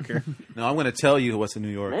Yorker. No, I'm going to tell you what's a New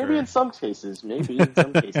Yorker. Maybe in some cases.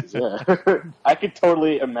 Yeah. I could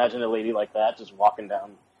totally imagine a lady like that just walking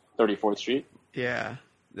down 34th Street. Yeah.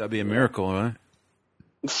 That'd be a miracle, right?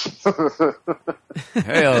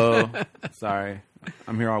 Hey, sorry,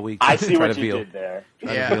 I'm here all week. I see Try what to you feel. did there.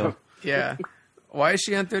 Yeah. Yeah. Why is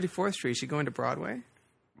she on 34th Street? Is she going to Broadway?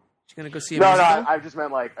 She going to go see a No, musical? I just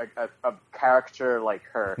meant like a character like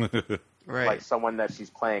her. Right. Like someone that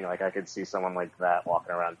she's playing. Like I could see someone like that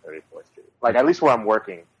walking around 34th Street. Like at least where I'm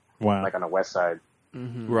working, Wow. like on the west side.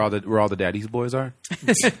 Where all the daddy's boys are.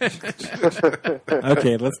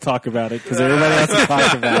 Okay, let's talk about it because everybody else is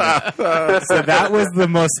talking about it. So that was the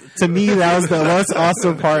most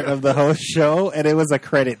awesome part of the whole show, and it was a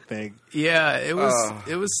credit thing. Yeah, it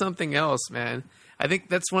was something else, man. I think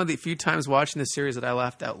that's one of the few times watching the series that I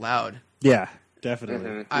laughed out loud. Yeah,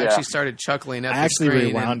 definitely. I Yeah. actually started chuckling at I the actually screen.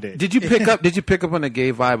 rewound it. Did you pick up? Did you pick up on the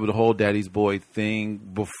gay vibe of the whole daddy's boy thing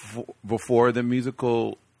before the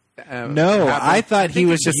musical? No, happened? I thought he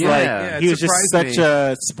was just yeah, it he was just surprised such me.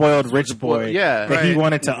 a spoiled rich boy. Yeah. that he Right.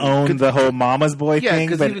 wanted to own the whole mama's boy Yeah, thing,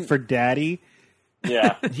 'cause but even- for daddy,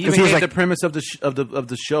 Yeah. He even gave the premise of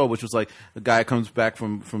the show, which was like the guy comes back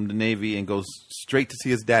from the Navy and goes straight to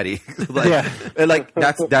see his daddy. And like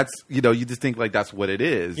that's you just think like that's what it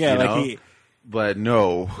is. Yeah, like know? But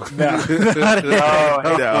no. No, took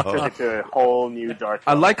it to a whole new dark.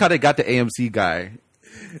 I like how they got the AMC guy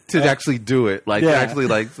to actually do it, like actually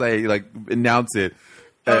like say like announce it.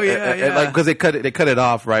 Like because they cut it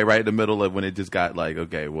off right in the middle of when it just got like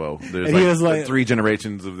okay, well, there's like 3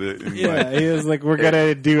 generations of the. He was like, we're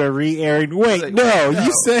gonna do a re-airing. Wait, like, no,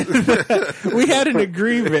 you said we had an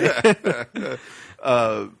agreement.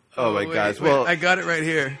 Oh my gosh! Well, I got it right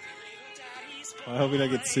here. I hope we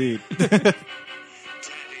don't get sued.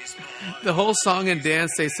 The whole song and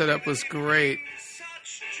dance they set up was great.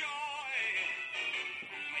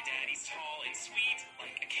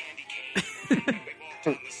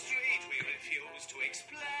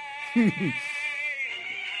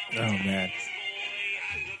 Oh man,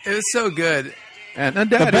 it was so good. And the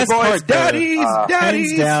best part, daddies.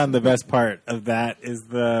 Hands down, the best part of that is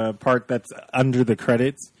the part that's under the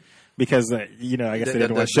credits. Because, I guess they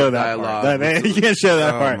didn't want to show that part. You can't show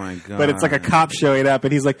that part. My God. But it's like a cop showing up,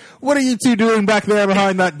 and he's like, "What are you two doing back there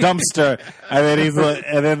behind that dumpster?" And then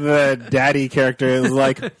and then the daddy character is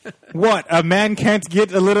like, "What? A man can't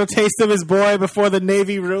get a little taste of his boy before the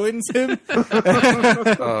Navy ruins him?"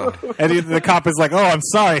 And the cop is like, "Oh, I'm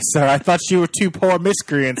sorry, sir. I thought you were 2 poor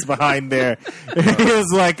miscreants behind there." He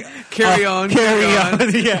was like, "Carry on." Yeah.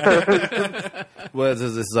 Well,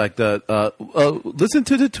 this is like the listen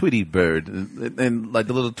to the Tweety Bird and like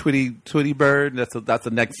the little Tweety Bird. That's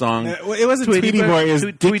the next song. It wasn't Tweety Bird. It was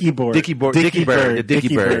Dickie Bird. Dickie Bird. Dickie Bird.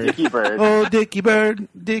 Dickie Bird. Oh, Dickie Bird.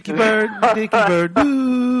 Dickie Bird. Dickie Bird.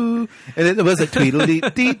 Ooh. And it was a tweedledee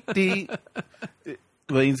dee dee.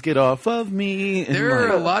 Wings get off of me. There are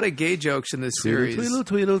a lot of gay jokes in this series.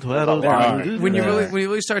 Tweedle, When you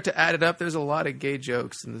really start to add it up, there's a lot of gay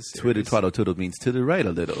jokes in this series. Twiddle, twaddle, twiddle means to the right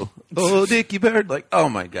a little. Oh, Dickie Bird. Like, oh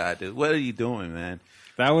my God, dude. What are you doing, man?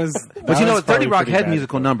 But 30 Rock had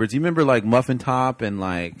musical numbers. You remember like Muffin Top and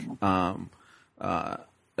like,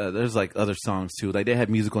 there's like other songs too. Like they had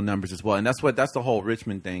musical numbers as well. And that's the whole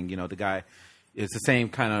Richmond thing. The guy is the same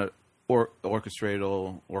kind of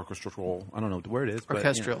orchestral. I don't know what the word is. But,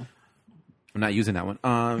 orchestral. I'm not using that one.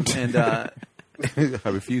 And I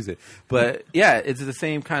refuse it. But yeah, it's the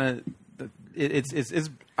same kind of. It's.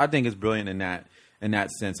 I think it's brilliant in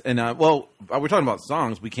that sense. And we're talking about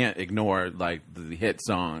songs. We can't ignore like the hit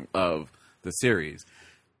song of the series.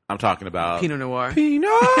 I'm talking about Pinot Noir. Pinot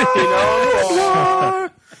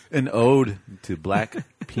Noir. An ode to black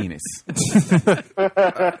penis.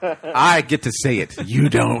 I get to say it. You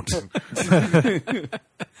don't.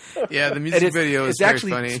 Yeah, the music video is very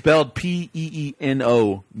funny. It's actually spelled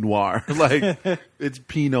P-E-E-N-O Noir. Like it's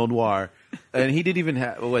Pinot Noir. And he didn't even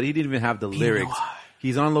have the lyrics. Noir.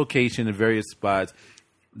 He's on location in various spots.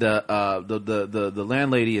 The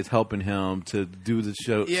landlady is helping him to do the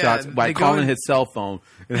shots by calling his cell phone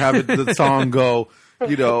and having the song go.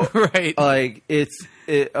 Right? Like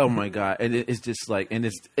oh my God, and it's just like, and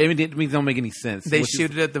it don't make any sense. They shoot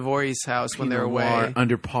it at the Voorhees house when they're away.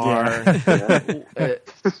 Under par.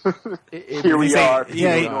 Here we are.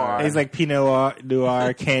 He's like Pinot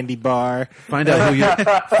Noir candy bar. Find out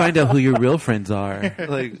who your real friends are.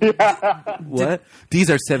 Like what? These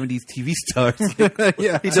are 70s TV stars. He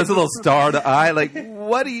does a little star to eye. Like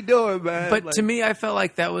what are you doing, man? But to me, I felt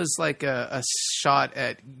like that was like a shot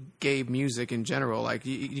at gay music in general. Like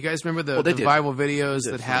you guys remember the viral videos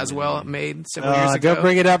that Haswell made several years ago? Don't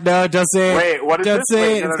bring it up now. Don't say it. Wait, what is don't this?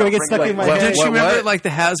 say it. It's going to get stuck in my head. Don't you remember like the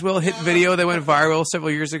Haswell hit video that went viral several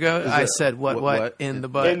years ago? I said what in the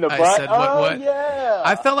butt. In the butt? I said what. Yeah.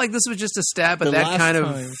 I felt like this was just a stab at that kind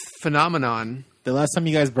of phenomenon. The last time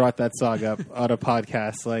you guys brought that song up on a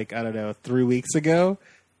podcast, like, I don't know, 3 weeks ago,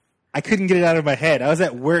 I couldn't get it out of my head. I was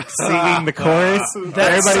at work singing the chorus.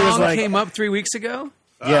 That Everybody song was like, came up 3 weeks ago?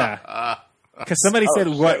 yeah. Because somebody said,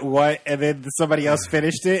 what, and then somebody else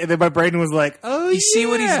finished it, and then my brain was like, oh, You see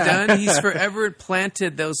what he's done? He's forever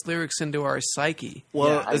planted those lyrics into our psyche.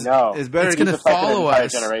 Well, I know. it's better It's to going get to follow an entire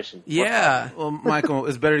us. generation. Yeah. well, Michael,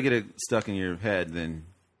 it's better to get it stuck in your head than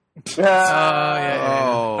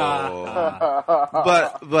Yeah.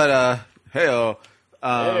 but hey-o.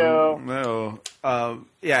 Heyo.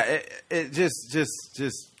 Yeah, it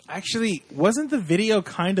just Actually, wasn't the video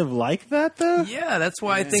kind of like that, though? Yeah, that's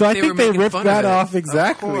why I think So I they were think they making ripped fun that of it. off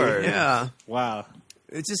exactly. course. Yeah. Wow.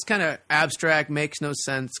 It's just kind of abstract, makes no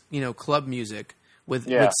sense, club music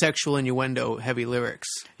with sexual innuendo, heavy lyrics.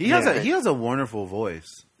 he has a wonderful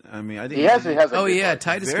voice. I mean, I think He has a Oh, good yeah, voice.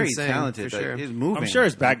 Titus very can sing, talented. for sure. He's moving. I'm sure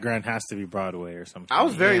his background has to be Broadway or something. I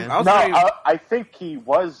was very. Yeah. I was No, very. I think he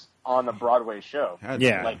was on a Broadway show.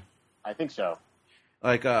 Yeah. Like, I think so.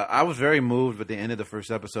 Like, I was very moved at the end of the first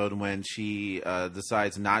episode when she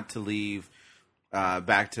decides not to leave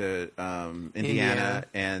back to Indiana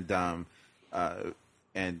and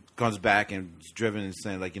comes back and is driven and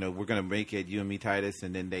saying, like, we're going to make it, you and me, Titus.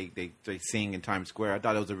 And then they sing in Times Square. I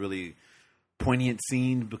thought it was a really poignant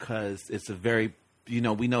scene because it's a very, we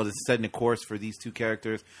know this is setting a course for these two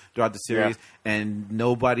characters throughout the series, and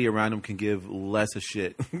nobody around them can give less a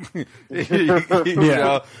shit.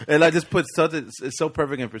 And I just put something, it's so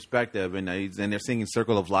perfect in perspective. And they're singing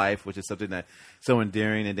 "Circle of Life," which is something that's so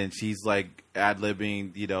endearing. And then she's like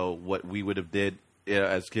ad-libbing, what we would have did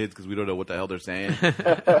as kids because we don't know what the hell they're saying.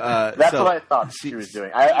 That's what I thought she was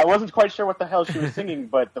doing. I wasn't quite sure what the hell she was singing,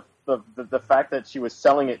 but the fact that she was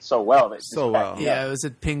selling it so well. That So well. Yeah, was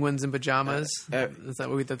it Penguins in Pajamas? Is that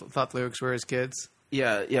what we thought the lyrics were as kids?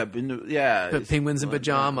 Yeah. But Penguins in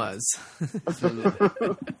Pajamas.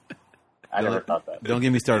 I never thought that. Don't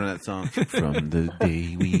get me started on that song. From the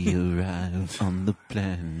day we arrived on the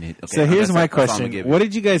planet. Okay, So here's my that's all I'm gonna question. give What you.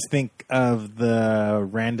 did you guys think of the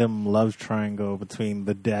random love triangle between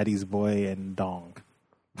the daddy's boy and Dong?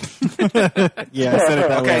 Yeah, I said it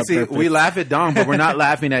that way Okay, on see, purpose. we laugh at Dong, but we're not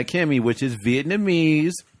laughing at Kimmy, which is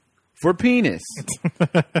Vietnamese for penis.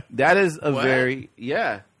 That is a very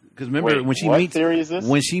because remember Wait, when she what meets theory is this?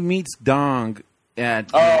 when she meets Dong at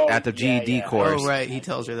the GED yeah. course. Oh, right. He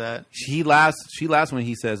tells her that. She laughs when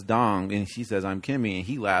he says Dong, and she says I'm Kimmy, and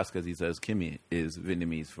he laughs because he says Kimmy is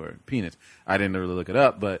Vietnamese for penis. I didn't really look it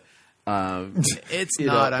up, but It's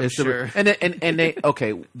not, I'm sure. And they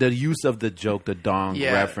the use of the joke, the Dong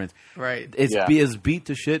reference, right. it's beat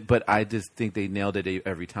to shit, but I just think they nailed it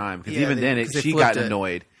every time because Yeah, even they- then 'cause they she got flipped it.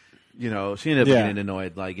 annoyed. She ended up getting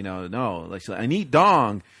annoyed, like no, like she's like, I need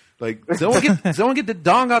Dong. Like someone get the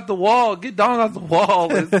Dong out the wall. Get Dong out the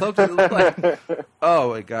wall. It's something like, oh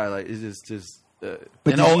my god, like it's just. And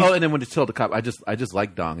then when they tell the cop, I just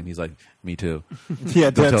like Dong, and he's like, me too. Yeah,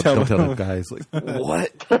 Don't tell the guys. Like,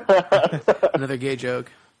 what? Another gay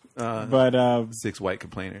joke. But 6 white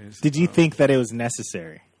complainers. did you think that it was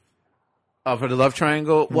necessary? For the love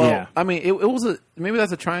triangle? Well, Yeah. I mean, it was maybe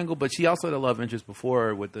that's a triangle, but she also had a love interest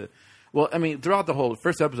before with the. Well, I mean, throughout the whole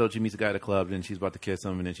first episode, she meets a guy at a club, then she's about to kiss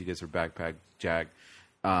him, and then she gets her backpack jacked.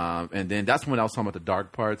 And then that's when I was talking about the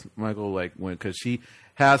dark parts, Michael, like because she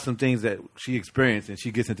has some things that she experienced, and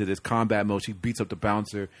she gets into this combat mode. She beats up the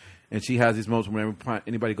bouncer, and she has these moments whenever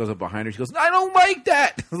anybody goes up behind her, she goes, "I don't like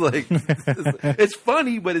that." Like it's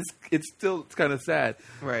funny, but it's still kind of sad,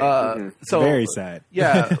 Right. So Very sad.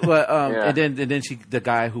 yeah. But Yeah. and then the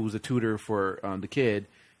guy who's a tutor for the kid,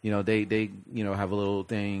 they have a little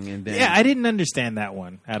thing, and then Yeah, I didn't understand that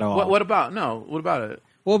one at all. What about it?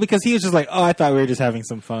 Well, because he was just like, oh, I thought we were just having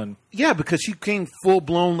some fun. Yeah, because she came full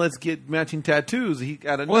blown. Let's get matching tattoos. He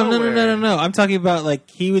got a Well, no. I'm talking about like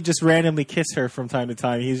he would just randomly kiss her from time to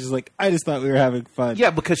time. He's just like, I just thought we were having fun.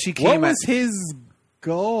 Yeah, because she What came. was his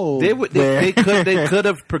goal? They could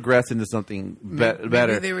have progressed into something better.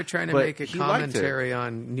 Maybe they were trying to but make a he liked it. commentary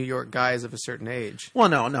on New York guys of a certain age. Well,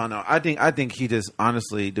 no. I think he just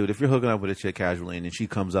honestly, dude. If you're hooking up with a chick casually and then she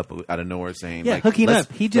comes up out of nowhere saying, Yeah, like, hooking let's-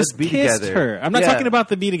 up. He let's just be kissed together. her. I'm not Yeah. talking about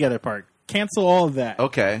the be together part. Cancel all of that.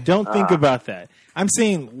 Okay. Don't think about that. I'm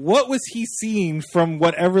saying, what was he seeing from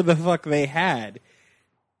whatever the fuck they had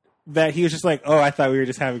that he was just like, oh, I thought we were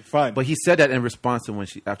just having fun. But he said that in response to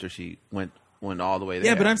after she went all the way there.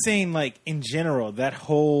 yeah, but I'm saying, like, in general, that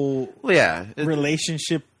whole well, yeah.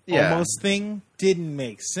 relationship Yeah. almost thing didn't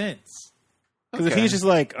make sense. Because if Okay. he was just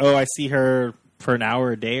like, oh, I see her for an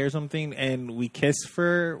hour a day or something, and we kiss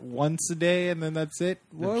for once a day, and then that's it.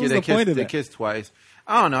 What was the point of They that? kissed twice.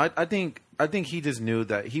 I don't know. I think he just knew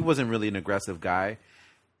that he wasn't really an aggressive guy,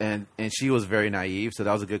 and she was very naive. So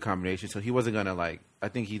that was a good combination. So he wasn't gonna like. I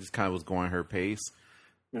think he just kind of was going her pace.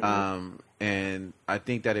 And I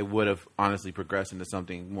think that it would have honestly progressed into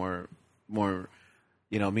something more,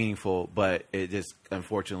 meaningful. But it just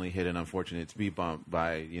unfortunately hit an unfortunate speed bump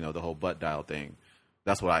by the whole butt dial thing.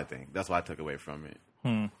 That's what I think. That's what I took away from it.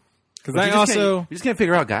 Because But I you just also can't- you just can't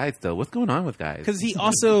figure out guys though. What's going on with guys? because he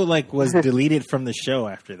also like was deleted from the show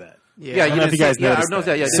after that. Yeah, I don't know if you guys noticed I noticed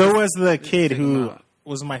that. that. Yeah, So was the kid take him who out.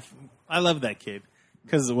 was my. I love that kid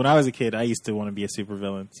because when I was a kid, I used to want to be a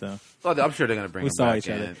supervillain. So Well, I'm sure they're going to bring We him saw back each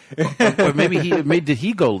other. in. Or maybe did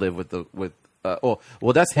he go live with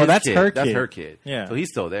that's his Well, that's kid. her That's kid. her kid. Yeah. So he's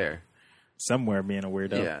still there. somewhere being a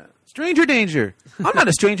weirdo. Yeah. Stranger danger. I'm not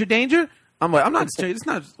a stranger danger. I'm not a stranger. It's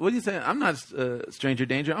not. What do you say? I'm not stranger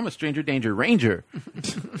danger. I'm a stranger danger ranger.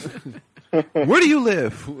 Where do you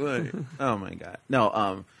live? Like, oh my god.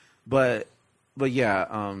 No. But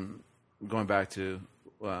yeah. Going back to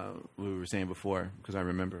we were saying before, because I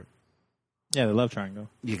remember. Yeah, the love triangle.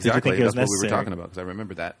 Exactly. Did you think it was That's what we were necessary? talking about, because I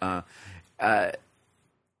remember that.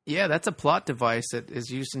 Yeah, that's a plot device that is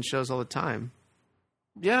used in shows all the time.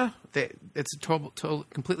 Yeah. It's a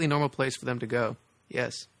completely normal place for them to go.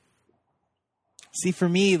 Yes. See, for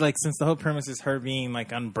me, like, since the whole premise is her being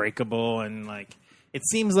like unbreakable, and like, it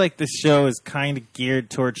seems like the show is kind of geared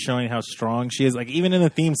towards showing how strong she is. Like, even in the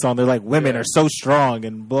theme song, they're like, "Women are so strong,"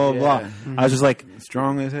 and blah blah. Yeah. I was just like,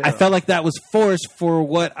 Strong as hell. I felt like that was forced for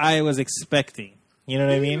what I was expecting. You know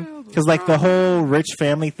what I mean? Because like the whole rich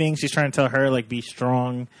family thing, she's trying to tell her like, be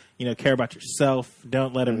strong, care about yourself,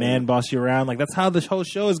 don't let a man boss you around. Like, that's how the whole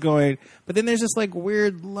show is going. But then there's this like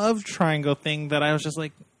weird love triangle thing that I was just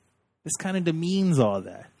like, this kind of demeans all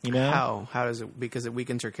that. How does it? Because it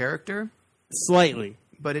weakens her character. Slightly.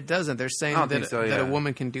 But it doesn't. They're saying I don't that, think so, that yeah. a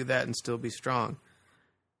woman can do that and still be strong.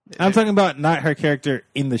 I'm talking about not her character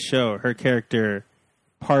in the show, her character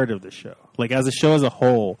part of the show. Like, as a show as a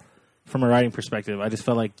whole, from a writing perspective, I just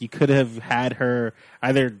felt like you could have had her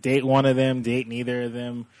either date one of them, date neither of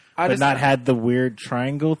them, but not had the weird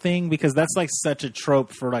triangle thing, because that's like such a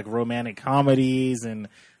trope for like romantic comedies and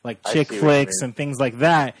like chick see what you flicks mean. and things like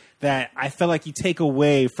that, that I felt like you take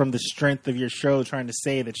away from the strength of your show trying to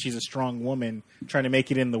say that she's a strong woman trying to make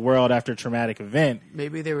it in the world after a traumatic event.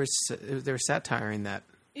 Maybe they were satiring that.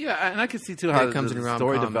 Yeah, and I could see too how It comes the in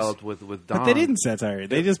story rom-coms. developed with Dom. But they didn't satire it.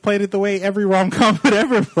 They just played it the way every rom-com would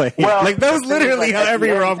ever play. Well, like, that was the thing is, literally like, how at the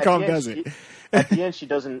every end- rom-com at the end, does it. At the end, she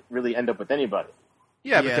doesn't really end up with anybody.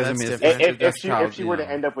 Yeah, Yeah, because I that's mean, different. If she were to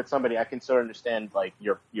end up with somebody, I can sort of understand like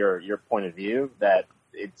your point of view that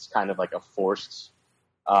it's kind of like a forced.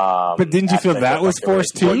 But didn't you feel aspect that of, was like, the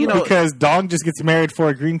forced too? relationship. Because Dong just gets married for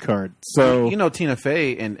a green card. So Tina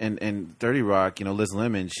Fey and 30 Rock, Liz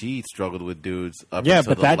Lemon, she struggled with dudes up yeah,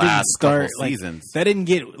 until but that the didn't last start couple like seasons. that didn't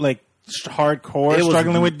get like hardcore It was-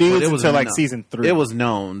 struggling with but dudes it was until like known- season 3. It was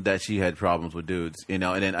known that she had problems with dudes, and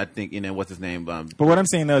then I think, what's his name? But what I'm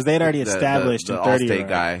saying though is they had already established the in 30 Allstate Rock.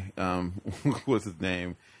 guy. What's his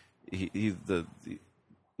name? He's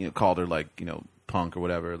called her like punk or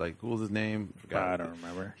whatever. Like, what was his name? Forgot. I don't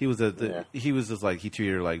remember. He was he was just like, he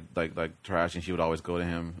treated her like trash, and she would always go to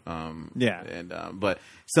him. Yeah. and but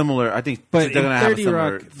similar. I think But they're in gonna have a 30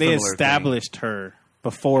 similar, Rock, they similar established her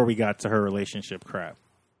before we got to her relationship crap. thing.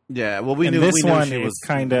 Yeah, well, we And knew this we knew one she is was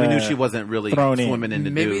kinda we knew she wasn't really thrown in. swimming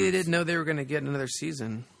into Maybe dudes. they didn't know they were going to get another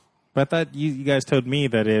season. But I thought you guys told me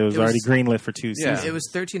that it was It was- already greenlit for 2 Yeah. seasons. It was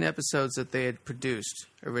 13 episodes that they had produced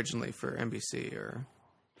originally for NBC,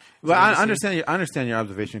 Well, I NBC. understand your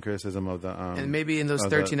observation, criticism of the and maybe in those of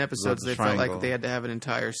 13 the episodes they felt triangle. like they had to have an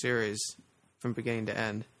entire series from beginning to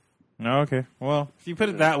end. Oh, okay. Well, if you put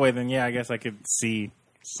it that way, then yeah, I guess I could see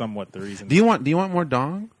somewhat the reason. Do you want more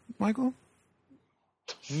dong, Michael?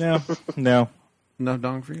 No. No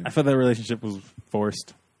dong for you? I felt that relationship was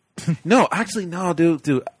forced. No, actually, no,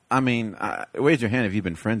 dude. I mean, raise your hand if you've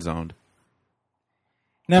been friend zoned.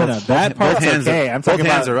 No. That part's okay. I'm talking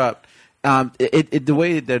both hands about are up. The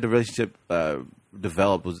way that the relationship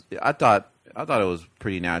developed was, I thought it was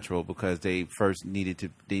pretty natural, because they first needed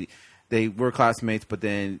to they were classmates, but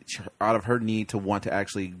then out of her need to want to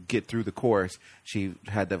actually get through the course, she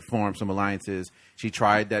had to form some alliances. She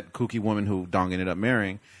tried that kooky woman who Dong ended up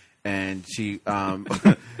marrying, and she and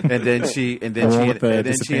then she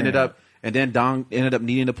ended up. And then Dong ended up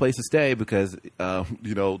needing a place to stay because,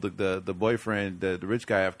 the boyfriend, the rich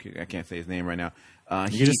guy, I can't say his name right now.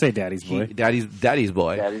 You can just say Daddy's boy. Daddy's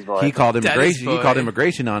boy. Daddy's boy. He called Daddy's immigration. He boy. called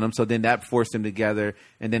immigration on him. So then that forced them together.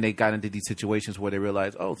 And then they got into these situations where they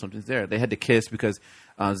realized, oh, something's there. They had to kiss because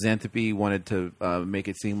Xanthopy wanted to make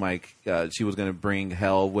it seem like she was going to bring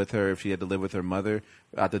hell with her if she had to live with her mother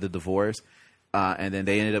after the divorce. And then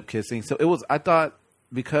they ended up kissing. So it was, I thought,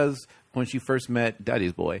 because when she first met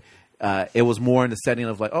Daddy's boy, it was more in the setting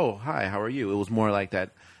of like, oh, hi, how are you? It was more like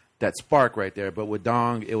that spark right there. But with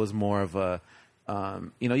Dong, it was more of a,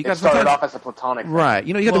 you It got started off as a platonic thing. right.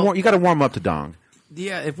 You got to warm up to Dong.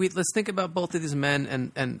 Yeah, let's think about both of these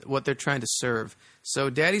men and what they're trying to serve. So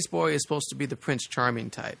Daddy's boy is supposed to be the Prince Charming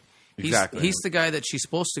type. Exactly. He's the guy that she's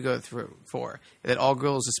supposed to go through for, that all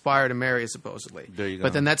girls aspire to marry, supposedly. There you go.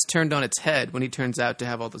 But then that's turned on its head when he turns out to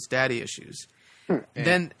have all those daddy issues.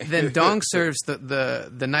 Then Dong serves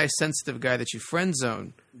the nice, sensitive guy that you friend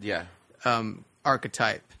zone Yeah.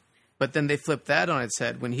 archetype. But then they flip that on its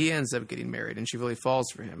head when he ends up getting married and she really falls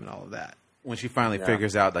for him and all of that. When she finally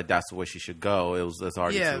figures out like that's the way she should go, it's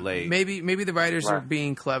already Yeah, too late. maybe the writers are Right.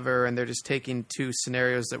 being clever and they're just taking two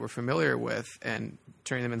scenarios that we're familiar with and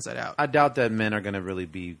turning them inside out. I doubt that men are going to really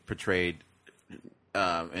be portrayed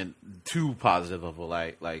in too positive of a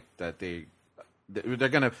light, like that they're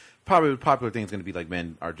gonna probably the popular thing is gonna be like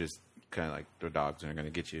men are just kind of like their dogs and are gonna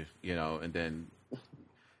get you, you know. And then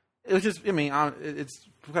it was just, I mean, it's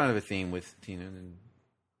kind of a theme with Tina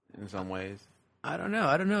in some ways. I don't know.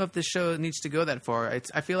 I don't know if the show needs to go that far.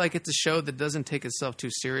 I feel like it's a show that doesn't take itself too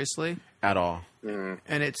seriously At all. Mm.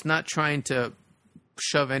 and it's not trying to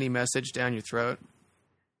shove any message down your throat.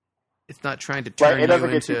 It's not trying to turn Right, it doesn't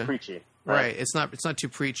you get into too preachy. right. It's not too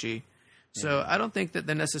preachy. So I don't think that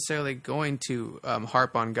they're necessarily going to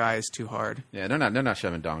harp on guys too hard. Yeah, they're not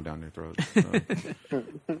shoving dong down their throats. So.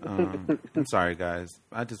 I'm sorry, guys.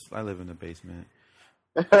 I live in the basement.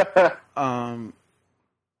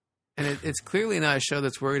 And it's clearly not a show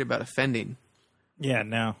that's worried about offending. Yeah,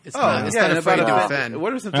 no. It's not and afraid to about- offend.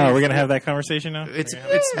 What are some Oh, things? we're gonna have that conversation now. It's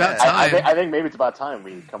about I time. think maybe it's about time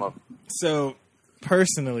we come up. So,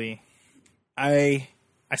 personally, I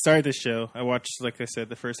started this show. I watched, like I said,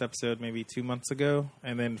 the first episode maybe 2 months ago,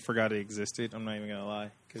 and then forgot it existed. I'm not even gonna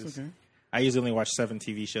lie, because I usually only watch 7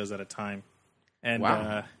 TV shows at a time, and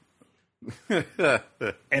Wow.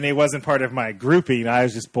 and it wasn't part of my grouping. I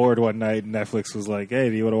was just bored one night, and Netflix was like,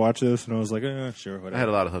 "Hey, do you want to watch this?" And I was like, "Sure, I whatever." had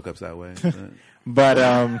a lot of hookups that way. But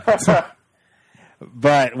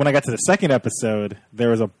but when I got to the second episode, there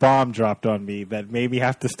was a bomb dropped on me that made me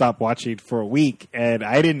have to stop watching for a week, and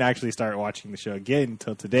I didn't actually start watching the show again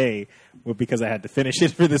until today, because I had to finish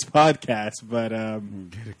it for this podcast. But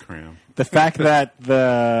Get a cram. the fact that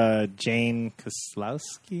the Jane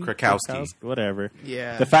Krakowski. whatever,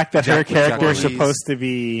 Yeah. the fact that her Jack- character is Jack- supposed to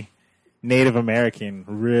be Native American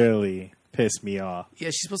really pissed me off. Yeah,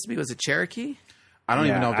 she's supposed to be, was it Cherokee? I don't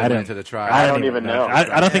even know if they went to the tribe. I don't even know.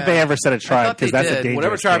 I don't think they ever said a tribe, thought they because that's a did. dangerous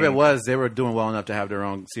Whatever tribe thing. it was, they were doing well enough to have their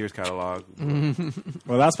own Sears catalog.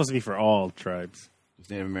 Well, that's supposed to be for all tribes.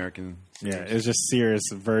 Native American. Yeah, it was just Sears'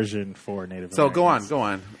 version for Native So Americans. go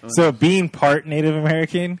on. So being part Native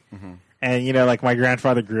American, and like my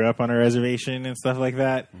grandfather grew up on a reservation and stuff like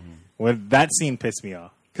that, when that scene pissed me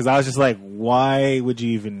off, because I was just like, why would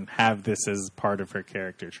you even have this as part of her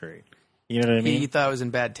character trait? You know what I mean? You thought it was in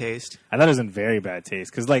bad taste. I thought it was in very bad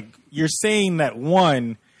taste, because you're saying that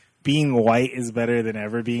one, being white is better than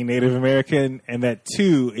ever being Native American, and that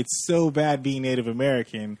two, it's so bad being Native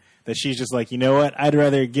American that she's just like, you know what? I'd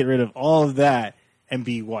rather get rid of all of that and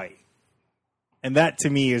be white. And that to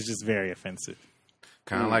me is just very offensive.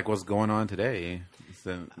 Kind of like what's going on today.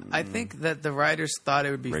 I think that the writers thought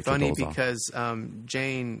it would be Rachel funny Dolezal. because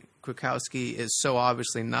Jane Krakowski is so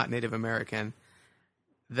obviously not Native American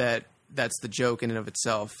that that's the joke in and of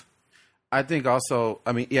itself. I think also,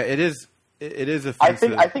 I mean, yeah, it is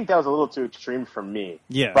offensive. I think that was a little too extreme for me.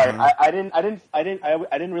 Yeah. But I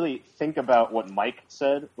didn't really think about what Mike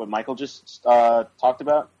said, what Michael just talked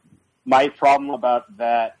about. My problem about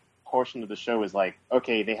that portion of the show is like,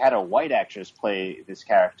 okay, they had a white actress play this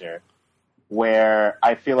character, where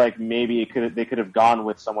I feel like maybe they could have gone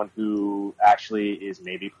with someone who actually is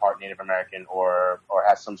maybe part Native American or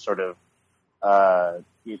has some sort of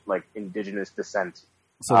like indigenous descent.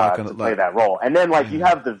 So like to play that role, and then you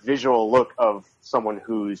have the visual look of someone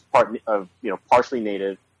who's partially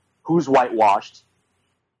native, who's whitewashed,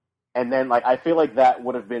 and then I feel like that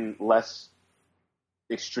would have been less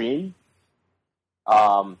extreme.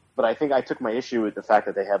 But I think I took my issue with the fact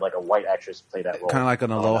that they had a white actress play that role, kind of like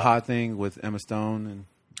an Aloha thing with Emma Stone and.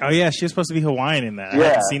 Oh yeah, she was supposed to be Hawaiian in that. I Yeah.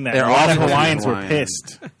 haven't seen that. They're A lot all of supposed to be Hawaiians were Hawaiian.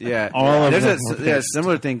 pissed. Yeah, All of there's them a were yeah, pissed.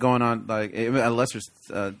 similar thing going on. Like unless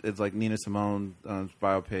it's like Nina Simone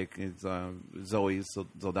biopic. It's Zoe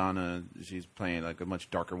Saldana. She's playing like a much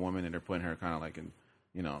darker woman, and they're putting her kind of like in,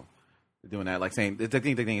 doing that. Like saying, I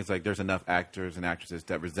think the thing is like there's enough actors and actresses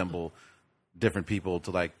that resemble different people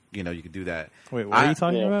to you could do that. Wait, what are you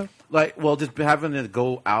talking about? Just having to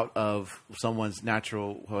go out of someone's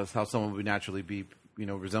natural, how someone would naturally be,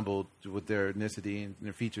 resembled with their ethnicity and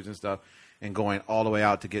their features and stuff, and going all the way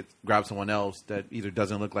out to grab someone else that either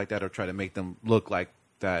doesn't look like that or try to make them look like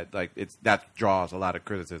that. Like that draws a lot of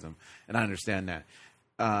criticism, and I understand that.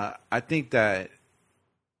 I think that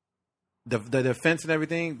the defense and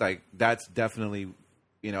everything, that's definitely,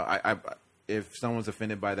 I if someone's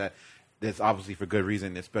offended by that, that's obviously for good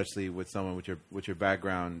reason, especially with someone with your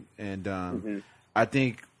background. And I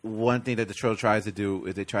think one thing that the show tries to do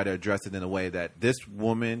is they try to address it in a way that this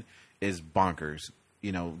woman is bonkers.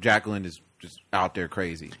 Jacqueline is just out there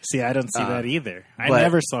crazy. See, I don't see that either. I But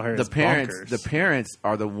never saw her the as parents. bonkers. The parents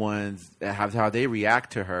are the ones that have how they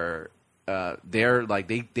react to her. They're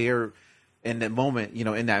they're in that moment,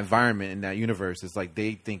 in that environment, in that universe. It's like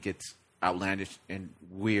they think it's outlandish and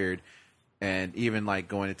weird, and even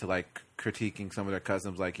going into critiquing some of their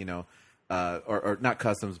customs, or not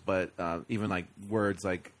customs, but even words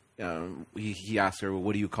like he asked her, well,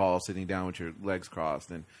 what do you call sitting down with your legs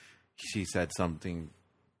crossed? And she said something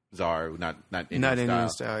bizarre, not Indian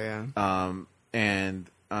style, yeah. And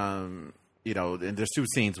there's two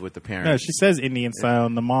scenes with the parents. No, she says Indian style,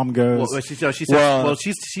 and the mom goes. Well, she says, well,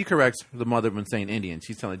 she corrects the mother when saying Indian.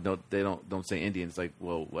 She's telling don't say Indian. It's like,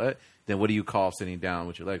 well, what? Then what do you call sitting down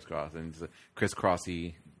with your legs crossed? And it's like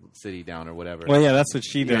crisscrossy sitting down or whatever. Well, yeah, that's what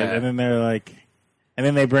she did. Yeah. And then they're like, and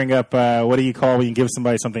then they bring up, what do you call when you give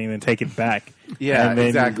somebody something and then take it back? Yeah, and then,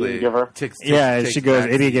 exactly. And she goes,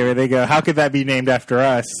 idiot giver. They go, how could that be named after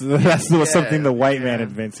us? That's something the white man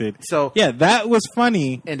invented. So yeah, that was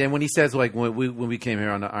funny. And then when he says, like, when we came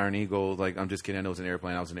here on the Iron Eagle, like, I'm just kidding, I know it was an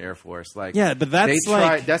airplane, I was in the Air Force. Like, yeah, but that's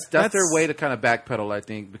that's their way to kind of backpedal, I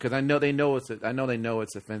think, because I know they know it's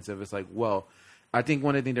offensive. It's like, well, I think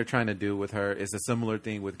one of the things they're trying to do with her is a similar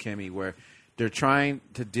thing with Kimmy, where they're trying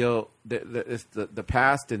to deal the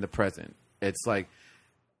past and the present. It's like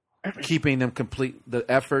keeping them the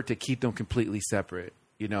effort to keep them completely separate,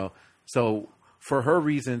 So for her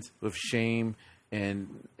reasons of shame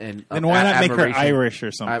and then why not make her Irish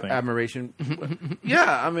or something? Admiration. Yeah,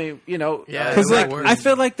 I mean, Yeah, because I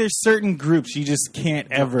feel like there's certain groups you just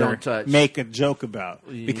can't ever make a joke about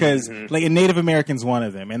because like a Native American's one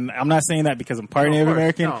of them, and I'm not saying that because I'm part Native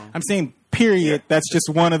American. No. I'm saying period. That's just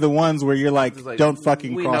one of the ones where you're like don't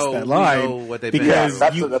fucking cross that line because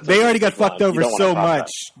they already got fucked over so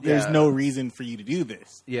much. There's no reason for you to do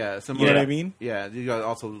this. Yeah, you know what I mean? Yeah, you got to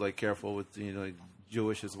also like careful with like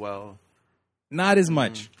Jewish as well. Not as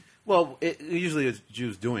much. Well, usually it's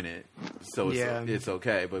Jews doing it, so it's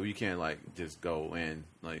okay. But you can't like just go in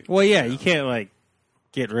like. Well, yeah, you can't like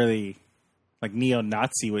get really like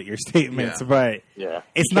neo-Nazi with your statements, but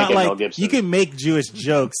it's not like you can make Jewish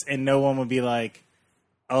jokes and no one would be like,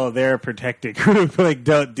 "Oh, they're a protected group." Like,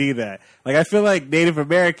 don't do that. Like, I feel like Native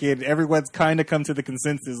American, everyone's kind of come to the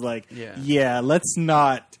consensus, like, yeah, let's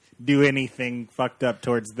not do anything fucked up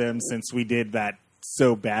towards them since we did that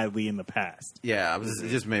so badly in the past. Yeah, it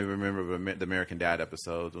just made me remember the American Dad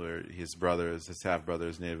episode where his half brother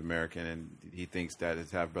is Native American, and he thinks that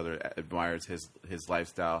his half brother admires his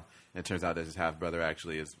lifestyle, and it turns out that his half brother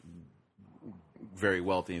actually is very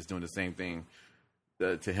wealthy and is doing the same thing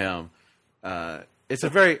to him.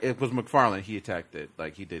 It was McFarlane. He attacked it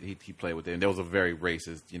like he did. He played with it, and there was a very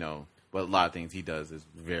racist, but a lot of things he does is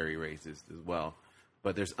very racist as well.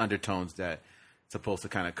 But there's undertones that supposed to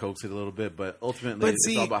kind of coax it a little bit, but ultimately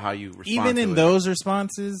it's all about how you respond even to in it. Those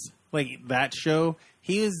responses, like that show,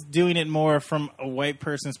 he was doing it more from a white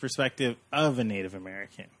person's perspective of a Native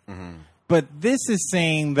American. Mm-hmm. But this is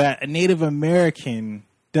saying that a Native American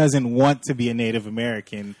doesn't want to be a Native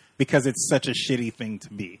American because it's such a shitty thing to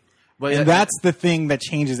be. And that's the thing that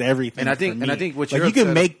changes everything. And I think what you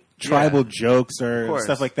can make tribal jokes or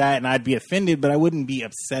stuff like that, and I'd be offended, but I wouldn't be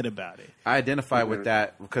upset about it. I identify with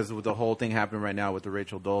that because with the whole thing happening right now with the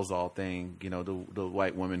Rachel Dolezal thing, the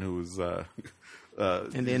white woman who's in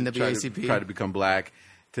the NAACP tried to become black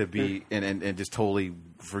to be and just totally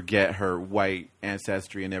forget her white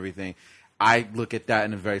ancestry and everything. I look at that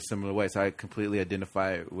in a very similar way, so I completely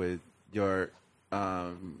identify with your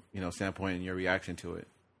standpoint and your reaction to it.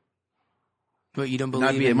 But you don't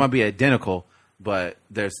believe it might be identical. But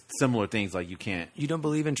there's similar things like you can't. You don't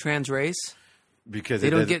believe in trans race because they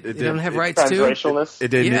don't have rights too. Transracialness. It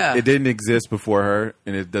didn't exist before her,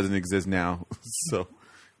 and it doesn't exist now. So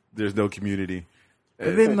there's no community.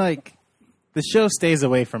 But then, like, the show stays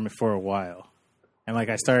away from it for a while, and like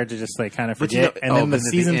I started to just like kind of forget. And then the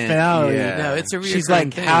season finale, no, it's a she's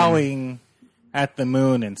like howling at the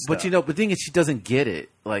moon and stuff. But the thing is, she doesn't get it.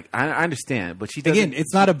 Like I understand, but she doesn't. Again,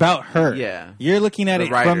 it's not about her. Yeah, you're looking at it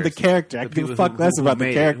from the character. I give a fuck less about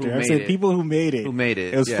the character. I'm saying people who made it.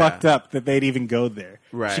 It was fucked up that they'd even go there.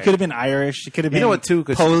 Right. She could have been Irish. She could have been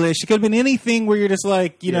Polish. She could have been anything where you're just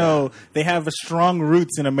like, know, they have a strong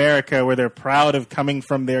roots in America where they're proud of coming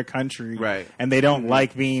from their country, right? And they don't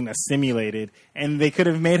like being assimilated. And they could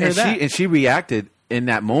have made her that. And she reacted in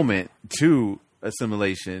that moment to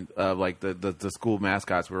assimilation of like the school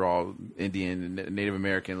mascots were all Indian and Native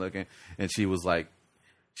American looking, and she was like,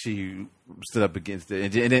 she stood up against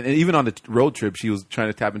it, and even on the road trip, she was trying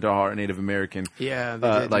to tap into our Native American,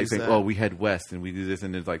 like saying, "Oh, we head west and we do this,"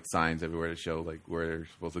 and there's like signs everywhere to show like where they're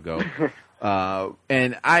supposed to go.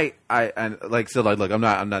 And I like so like look,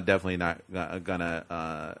 I'm definitely not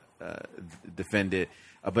gonna defend it.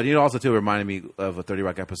 But also too reminded me of a 30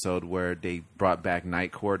 Rock episode where they brought back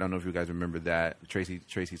Night Court. I don't know if you guys remember that.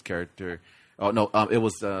 Tracy's character. Oh no, it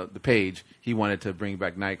was the Page. He wanted to bring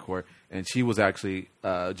back Night Court, and she was actually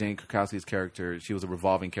Jane Krakowski's character. She was a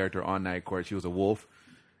revolving character on Night Court. She was a wolf,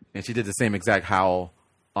 and she did the same exact howl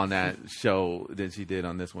on that show than she did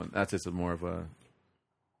on this one. That's just more of a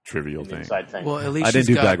trivial thing. Inside thing. Well, at least I didn't she's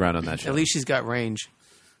do got, background on that show. At least she's got range.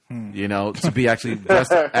 You know, to be actually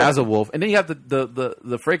dressed as a wolf, and then you have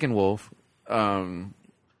the freaking wolf. I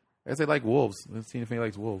guess they like wolves. Let's see if he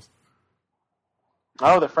likes wolves.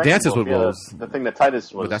 Oh, the Frank Dances wolf, with Wolves. The thing that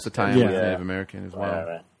Titus was. But that's a tie-in with Native American as well.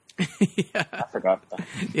 Right. Yeah. I forgot that.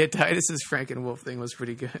 Yeah, Titus's Frankenwolf thing was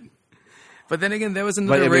pretty good. But then again, there was But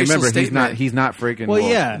another racial remember, statement. he's not freaking. Well,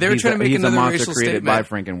 wolf. yeah. They were trying to make he's another a monster racial created statement.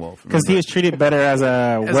 by Frankenwolf. Because he was treated better as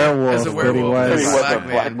a werewolf as a than he werewolf. was He was a Black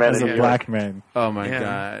black man. man. as in a New black York. man. Oh my Yeah.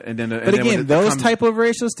 god! And then, But again, those type of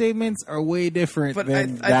racial statements are way different But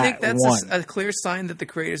than I that think that's one. a clear sign that the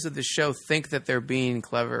creators of the show think that they're being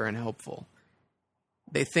clever and helpful.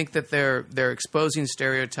 They think that they're exposing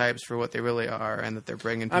stereotypes for what they really are, and that they're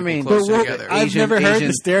bringing people closer together. I've never heard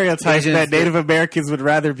the stereotype that Native Americans would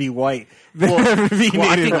rather be white than be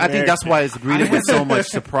Native I think that's why it's greeted with so much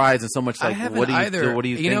surprise and so much I like, haven't what are you either. what are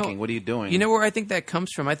you You know- thinking? What are you doing? You know where I think that comes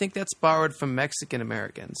from? I think that's borrowed from Mexican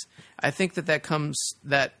Americans. I think that comes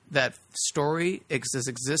that story has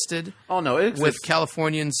existed. Oh no, it exists. With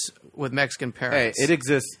Californians with Mexican Hey, parents. it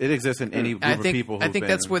exists. It exists in any group of people. I think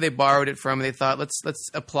that's where they borrowed it from. They thought let's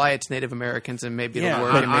apply it to Native Americans and maybe it'll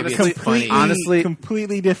work. but And maybe honestly- it's funny. honestly-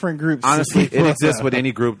 completely different groups. honestly, of people. it exists with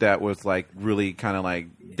any group that was like really kind of like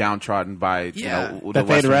downtrodden by Yeah. you know, the that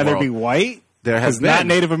they'd Western rather world. be white. There has Because not been.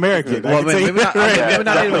 Native American. Well, I can tell you maybe not, that right maybe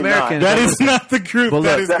not now. Native American. That is not the group But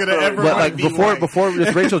that look, is going to ever But want like to be white. before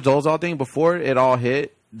this Rachel Dolezal thing, before it all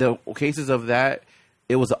hit, the cases of that,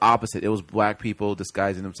 it was the opposite. It was black people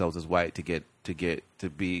disguising themselves as white to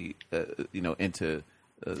be into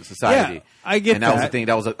society. Yeah, I get and that was the that. thing.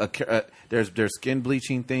 That was there's skin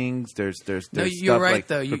bleaching things. There's No, stuff you're right, like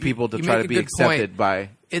though. for people to you try make to a be good accepted point. by.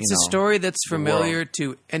 It's a story that's the world. familiar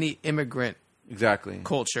to any immigrant Exactly.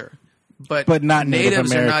 culture, but not Native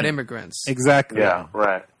natives are not American. immigrants. Exactly. Yeah,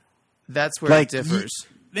 right. That's where Like, it differs.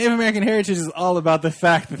 Native American heritage is all about the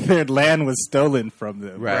fact that their land was stolen from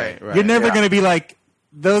them. Right. Right. You're never Yeah. going to be like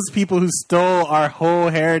those people who stole our whole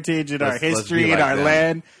heritage and our Let's be history like and our them.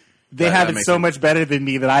 land. They That have it makes so sense. much better than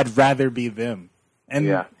me that I'd rather be them. And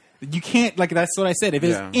Yeah. you can't, like, that's what I said. If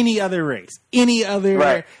it's Yeah. any other race, any other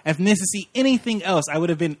Right. ethnicity, anything else, I would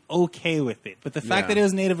have been okay with it. But the fact Yeah. that it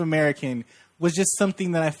was Native American was just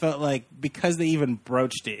something that I felt like because they even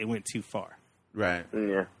broached it, it went too far. Right.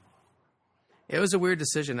 Yeah. It was a weird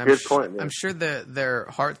decision. Good point, yeah. I'm sure that their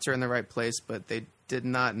hearts are in the right place, but they did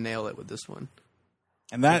not nail it with this one.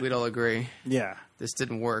 And that, We'd all agree. yeah. This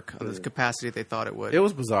didn't work on the capacity they thought it would. It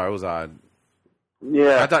was bizarre. It was odd.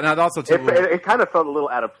 Yeah. I thought. Now also too. It kind of felt a little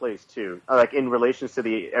out of place too, like in relations to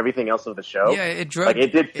the everything else of the show. Yeah, it drug. Like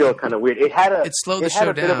it did feel kind of weird. It had a it slowed the had show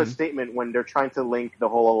a bit of a down. statement when they're trying to link the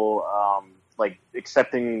whole like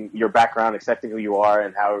accepting your background, accepting who you are,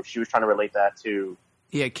 and how she was trying to relate that to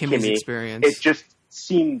Yeah, Kimmy's Kimmy. experience. It just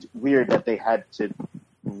seemed weird that they had to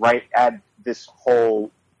add this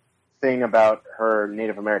whole thing about her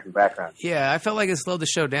Native American background. Yeah, I felt like it slowed the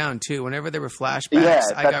show down too. Whenever there were flashbacks, Yeah,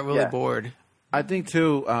 I that- got really yeah. bored. I think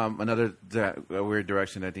too. Another a weird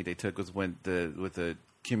direction I think they took was with the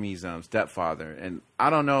Kimmy's stepfather, and I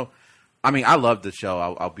don't know. I mean, I love the show.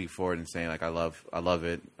 I'll be forward in saying like I love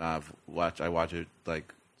it. I watch it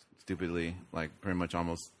like stupidly, like pretty much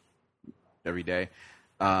almost every day.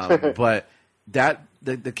 But that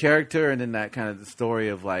the character and then that kind of the story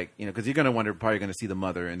of like because you're gonna wonder probably gonna see the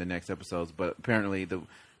mother in the next episodes, but apparently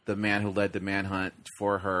the man who led the manhunt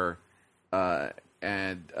for her.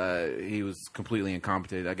 And he was completely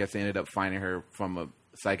incompetent. I guess they ended up finding her from a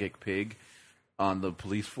psychic pig on the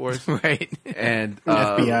police force, Right. and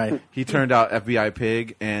FBI. He turned out FBI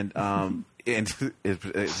pig, and it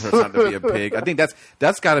turns out to be a pig. I think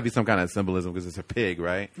that's got to be some kind of symbolism because it's a pig,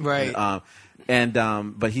 right? Right.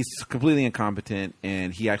 But he's completely incompetent,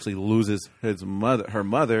 and he actually loses her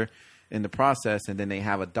mother in the process, and then they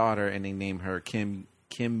have a daughter, and they name her Kim.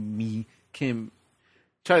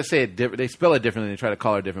 Try to say it different. They spell it differently. They try to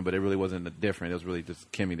call her different, but it really wasn't different. It was really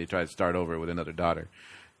just Kimmy. They tried to start over with another daughter,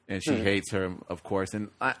 and she hates her, of course. And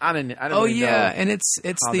I didn't. Oh really yeah, know and it's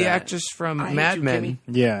how the that- actress from I Hate Mad You, Men. Kimmy.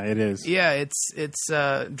 Yeah, it is. Yeah, it's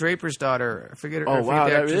Draper's daughter. I forget Oh, I wow, forget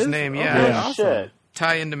the that actress' is? name. Oh, Yeah. Yeah. Oh, shit.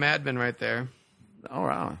 Tie into Mad Men right there. All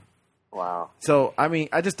right. Wow. So I mean,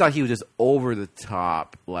 I just thought he was just over the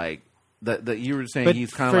top, like that. You were saying But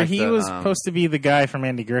he's kind of like he was supposed to be the guy from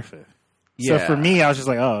Andy Griffith. So Yeah. for me, I was just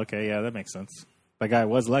like, oh, okay, yeah, that makes sense. That guy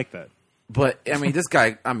was like that. But I mean, this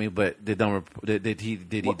guy. I mean, but did he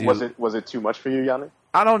do? Was it too much for you, Yannick?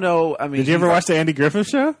 I don't know. I mean, Did you ever watch the Andy Griffith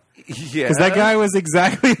show? Yeah, Because that guy was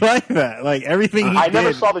exactly like that. Like everything he I did.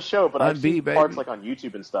 never saw the show, but I've On seen B, baby. parts like on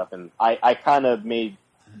YouTube and stuff, and I kind of made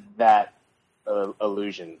that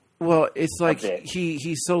illusion. Well, it's like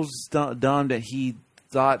he's so dumb that he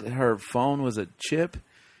thought her phone was a chip,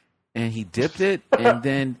 and he dipped it, and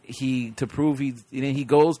then he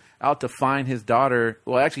goes out to find his daughter.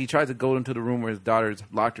 Well, actually, he tries to go into the room where his daughter's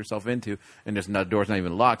locked herself into, and the door's not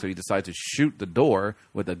even locked. So he decides to shoot the door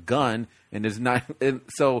with a gun, and there's not. And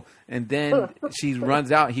then she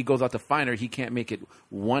runs out. He goes out to find her. He can't make it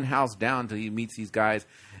one house down until he meets these guys,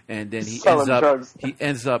 and then he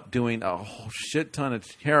ends up doing a whole shit ton of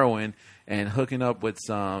heroin and hooking up with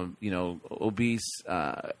some obese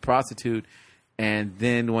prostitute. And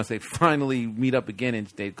then once they finally meet up again, and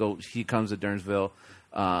he comes to Durnsville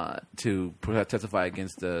to testify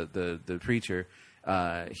against the preacher.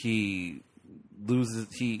 He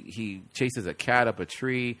chases a cat up a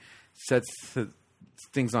tree, sets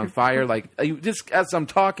things on fire. Like just as I'm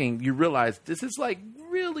talking, you realize this is like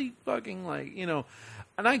really fucking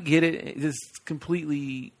And I get it. It just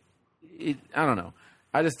completely. I don't know.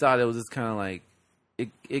 I just thought it was just kind of like.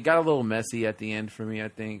 It got a little messy at the end for me. I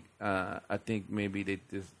think maybe they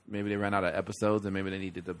ran out of episodes and maybe they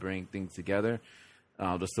needed to bring things together,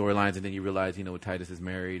 the storylines, and then you realize Titus is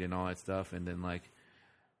married and all that stuff, and then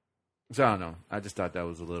so I don't know. I just thought that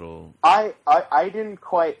was a little. I didn't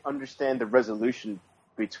quite understand the resolution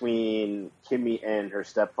between Kimmy and her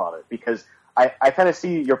stepfather because I kind of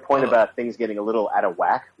see your point about things getting a little out of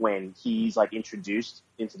whack when he's introduced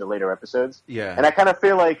into the later episodes. Yeah, and I kind of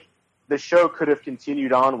feel like the show could have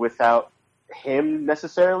continued on without him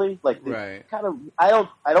necessarily. Right. I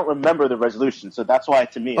don't remember the resolution, so that's why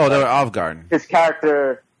to me. Oh, they were Olive Garden. His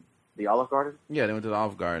character, the Olive Garden. Yeah, they went to the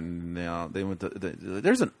Olive Garden. They went to.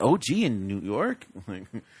 There's an OG in New York.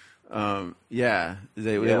 Yeah,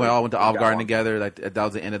 they all went to Olive Garden together. That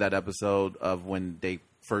was the end of that episode of when they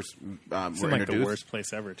first were introduced. The worst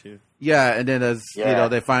place ever, too. Yeah, and then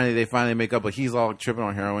they finally make up, but he's all tripping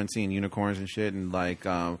on heroin, seeing unicorns and shit, and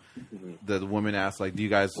the woman asks, do you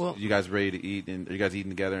guys ready to eat, and are you guys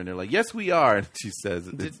eating together? And they're like, yes, we are. And she says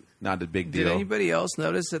it's not a big deal. Did anybody else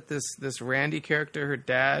notice that this Randy character, her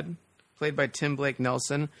dad, played by Tim Blake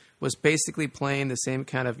Nelson, was basically playing the same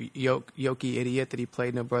kind of yokey idiot that he played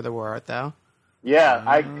in No Brother Where Art Thou? Yeah,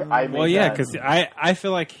 I because I feel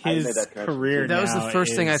like his career that was the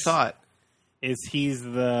first thing I thought. Is he's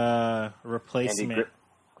the replacement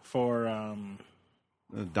for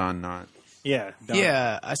Don Knotts. Yeah.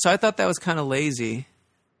 Yeah, so I thought that was kind of lazy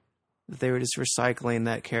that they were just recycling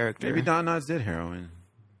that character. Maybe Don Knotts did heroin.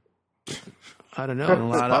 I don't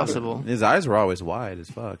know. It's possible. His eyes were always wide as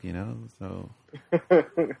fuck, so...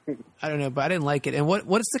 I don't know, but I didn't like it. And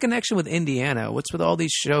what's the connection with Indiana? What's with all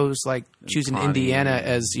these shows choosing Indiana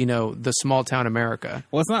as the small town America?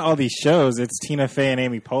 Well, it's not all these shows. It's Tina Fey and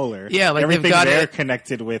Amy Poehler. Yeah, everything they've got they're it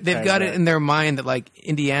connected with. They've got it in their mind that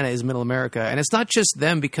Indiana is Middle America, and it's not just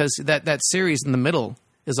them because that series in the middle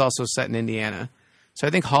is also set in Indiana. So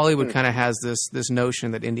I think Hollywood kind of has this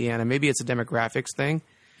notion that Indiana, maybe it's a demographics thing.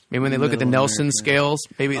 Maybe when they look at the Nelson scales,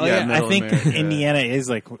 maybe I think Indiana is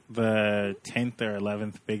the 10th or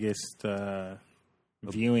 11th biggest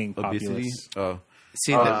viewing populace. Oh,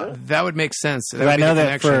 see, that would make sense. I know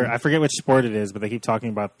that I forget which sport it is, but they keep talking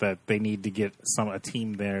about that they need to get a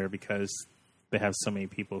team there because they have so many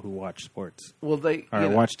people who watch sports. Well,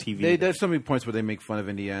 watch TV. There's so many points where they make fun of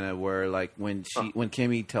Indiana, where when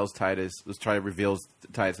Kimmy tells Titus, reveals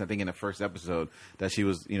Titus, I think in the first episode that she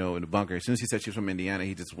was in the bunker. As soon as he said she was from Indiana,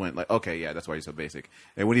 he just went okay, yeah, that's why you're so basic.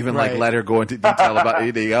 And wouldn't even let her go into detail about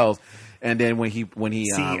anything else. And then when he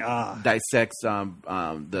dissects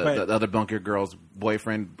the other bunker girl's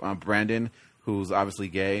boyfriend, Brandon, who's obviously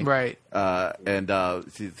gay, right? And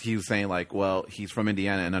he was saying he's from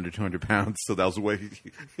Indiana and under 200 pounds, so that was the way he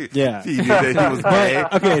knew that he was gay.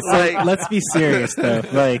 Okay, so let's be serious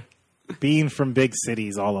though. Being from big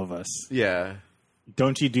cities, all of us. Yeah.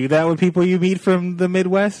 Don't you do that with people you meet from the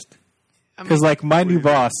Midwest? Because my new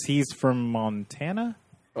boss, he's from Montana.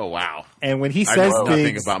 Oh wow! And when he says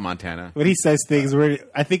nothing about Montana, when he says things,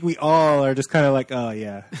 I think we all are just kind of oh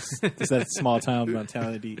yeah, it's that small town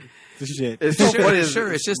mentality. Shit. It's so funny.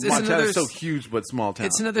 Sure, it's just Montana's so huge, but small town.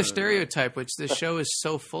 It's another stereotype which this show is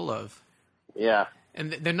so full of. Yeah,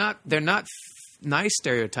 and they're not nice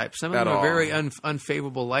stereotypes. Some of them are very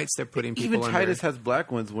unfavorable lights they're putting people under. Even Titus has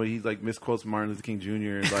black ones where he misquotes Martin Luther King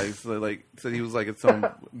Jr. and said he was at some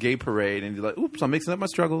gay parade and he's oops, I'm mixing up my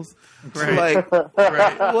struggles. Right.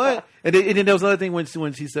 Right. What? And then there was another thing when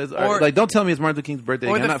she says, don't tell me it's Martin Luther King's birthday.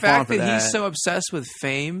 Or I'm the not fact falling for that he's so obsessed with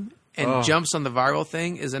fame and jumps on the viral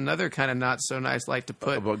thing is another kind of not so nice light to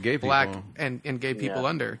put about gay black and gay people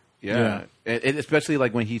under. Yeah. And especially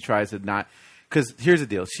when he tries to not, because here's the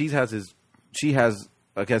deal. She has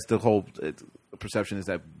I guess the whole perception is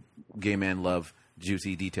that gay men love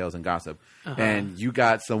juicy details and gossip, and you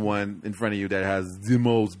got someone in front of you that has the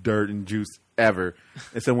most dirt and juice ever,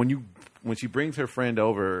 and so when she brings her friend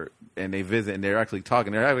over and they visit and they're actually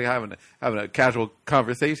talking, they're actually having a casual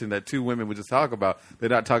conversation that two women would just talk about. They're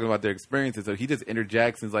not talking about their experiences, so he just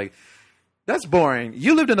interjects and is like, "That's boring.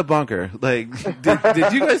 You lived in a bunker. Like,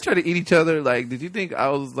 did you guys try to eat each other? Like, did you think I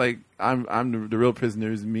was like I'm the real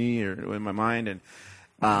prisoner is me or in my mind?" And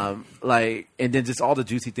and then just all the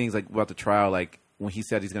juicy things like about the trial, like when he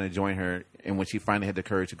said he's going to join her, and when she finally had the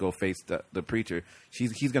courage to go face the preacher,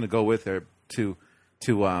 he's going to go with her to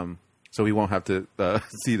so he won't have to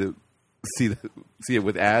see it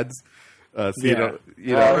with ads. That's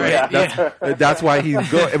why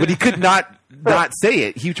he's going. But he could not say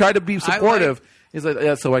it. He tried to be supportive. He's like,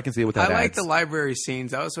 yeah, so I can see it with that. I like the library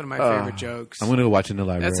scenes. That was one of my favorite jokes. I'm going to go watch in the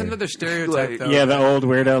library. That's another stereotype, though. Yeah, the old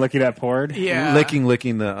weirdo looking at porn. Yeah,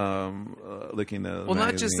 licking the. Well, magazine.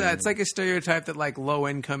 not just that. It's like a stereotype that like low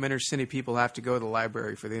income inner city people have to go to the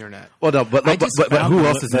librry for the internet. Well, no, but who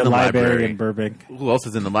else is in the library in Burbank? Who else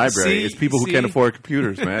is in the library? See? It's people who can't afford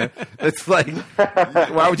computers, man. It's like,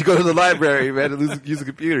 why would you go to the library, man, and use a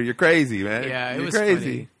computer? You're crazy, man. Yeah, You're was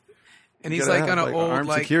crazy. funny. And he's like on an old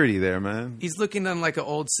armed security there, man. He's looking on like an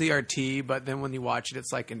old CRT, but then when you watch it,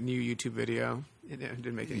 it's like a new YouTube video. It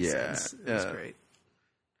didn't make any sense. It was great.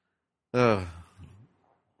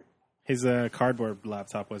 His cardboard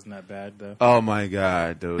laptop wasn't that bad though. Oh my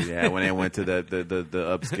god, dude! Yeah, when they went to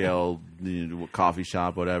the upscale coffee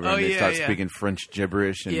shop, whatever, and they start speaking French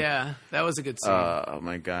gibberish. And, yeah, that was a good scene. Oh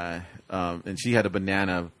my god! And she had a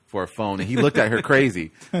banana for a phone, and he looked at her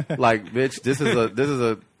crazy, like, "Bitch, this is a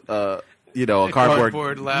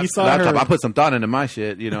cardboard laptop. I put some thought into my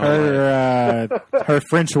shit, you know." Her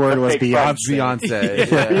French word was Beyonce.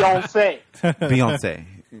 Beyonce. Beyonce. Beyonce.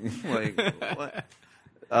 Like what?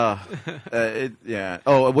 Yeah.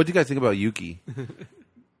 Oh, what do you guys think about Yuki?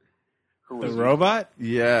 The robot?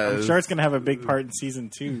 Yeah, I'm sure it's gonna have a big part in season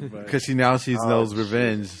 2 because she knows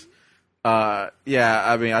revenge. Yeah,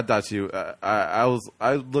 I mean, I thought I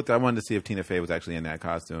wanted to see if Tina Fey was actually in that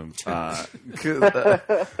costume. It's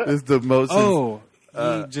the most.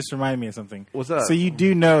 You just reminded me of something. What's up? So you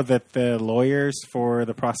do know that the lawyers for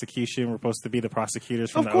the prosecution were supposed to be the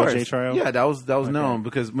prosecutors from the OJ trial? Yeah, that was known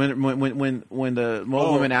because when the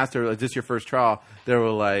woman asked her, "Is this your first trial?" They were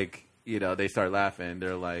like, they start laughing.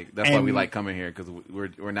 They're like, "That's why we like coming here because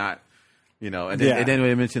we're not, And then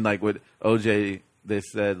they mentioned like with OJ. They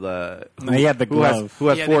said, he had the glove. Who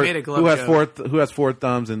has four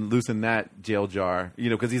thumbs and loosen that jail jar?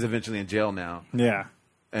 Because he's eventually in jail now. Yeah.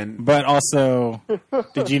 But also,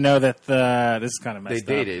 did you know that this is kind of messed up?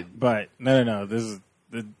 They dated. But no. This is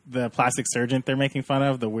the plastic surgeon they're making fun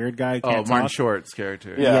of, the weird guy. Martin Short's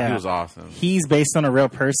character. Yeah, he was awesome. He's based on a real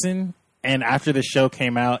person, and after the show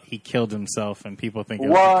came out, he killed himself, and people think it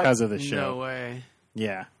was because of the show. No way.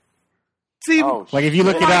 Yeah. See, like if you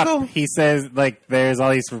look it up, he says like there's all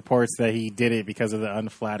these reports that he did it because of the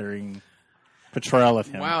unflattering portrayal of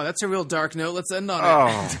him. Wow, that's a real dark note. Let's end on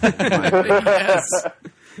it. Yes.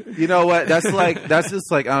 You know what? That's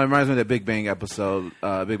just like it reminds me of the Big Bang episode,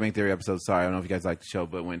 Big Bang Theory episode. Sorry, I don't know if you guys like the show,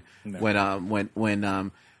 but when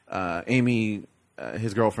Amy,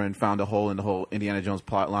 his girlfriend, found a hole in the whole Indiana Jones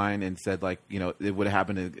plot line and said like it would have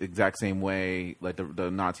happened the exact same way, like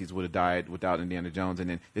the Nazis would have died without Indiana Jones, and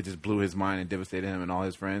then it just blew his mind and devastated him and all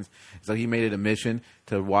his friends. So he made it a mission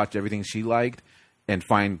to watch everything she liked and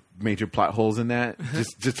find major plot holes in that,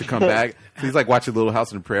 just to come back. So he's like watching Little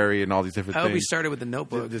House on the Prairie and all these different I hope things. he started with The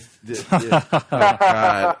Notebook.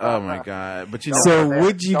 Oh my god! But so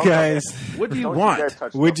would you guys? What do you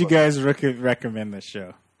want? Would you guys recommend this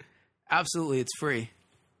show? Absolutely, it's free.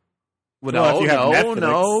 Well, no. You have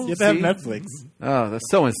to have Netflix. Oh, that's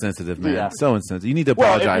so insensitive, man. Yeah. So insensitive. You need to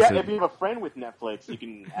apologize. If you have a friend with Netflix, you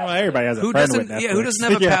can. Well, everybody has a friend with Netflix. Yeah, who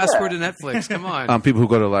doesn't have a password to Netflix? Come on. People who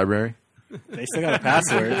go to the library. They still got a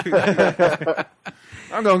password.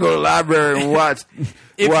 I'm gonna go to the library and watch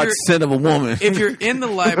Scent of a Woman. If you're in the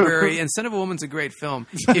library, and Scent of a Woman's a great film.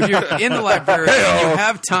 If you're in the library and you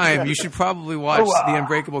have time, you should probably watch The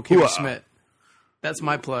Unbreakable Kimmy Schmidt. That's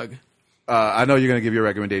my plug. I know you're gonna give your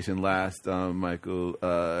recommendation last, Michael.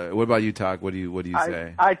 What about you, Talk? What do you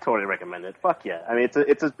say? I totally recommend it. Fuck yeah! I mean,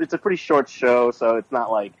 it's a pretty short show, so it's not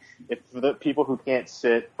like if for the people who can't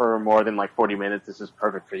sit for more than like 40 minutes, this is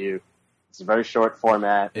perfect for you. It's a very short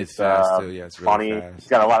format. It's fast too. Yeah, it's really funny. fast. It's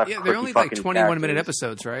got a lot of they're only like 21-minute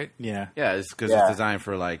episodes, right? Yeah. Yeah, it's because it's designed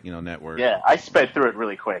for like network. Yeah, I sped through it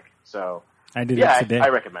really quick, so I did it today. I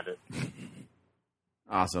recommend it.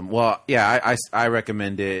 Awesome. Well, yeah, I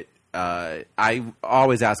recommend it. I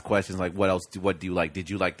always ask questions like, what do you like? Did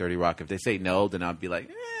you like 30 Rock? If they say no, then I'll be like,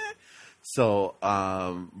 So,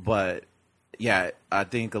 but yeah, I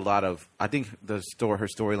think her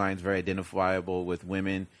storyline is very identifiable with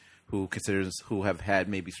women who have had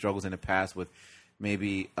maybe struggles in the past with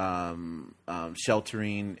maybe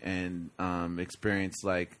sheltering and experience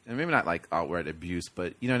and maybe not like outright abuse,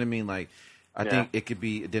 but you know what I mean. Like, I think it could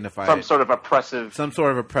be identified some sort of oppressive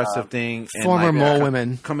thing. Former and mole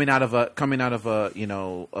women coming out of a of a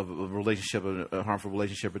relationship, a harmful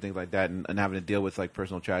relationship, or things like that, and having to deal with like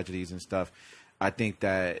personal tragedies and stuff. I think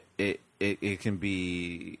that it can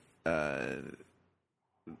be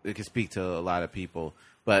it can speak to a lot of people.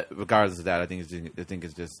 But regardless of that, I think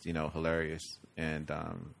it's just hilarious and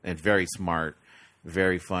very smart,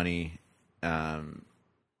 very funny.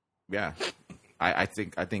 Yeah, I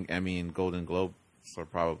think Emmy and Golden Globes are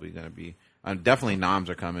probably going to be. Definitely noms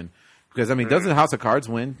are coming because doesn't House of Cards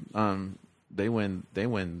win? They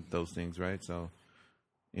win those things, right? So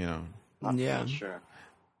Not sure.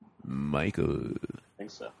 Michael. I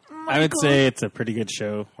think so. I would say it's a pretty good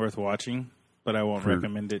show, worth watching, but I won't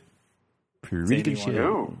recommend it. Pretty good anyone.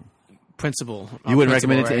 show. principle. You wouldn't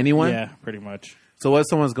recommend it to anyone? Yeah, pretty much. So what?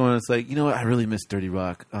 Someone's going. It's like, what? I really miss 30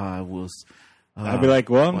 Rock. I'd be like,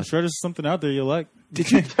 well, I'm sure there's something out there you'll like.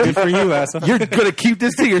 Did you? Good for you, asshole. You're gonna keep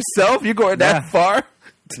this to yourself? You're going that far?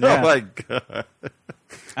 Yeah. Oh my god!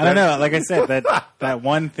 I don't know. Like I said, that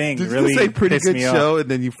one thing Did really you say pretty pissed good me show, off. and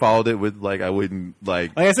then you followed it with like I wouldn't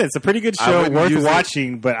like. Like I said, it's a pretty good I show, wouldn't worth use it.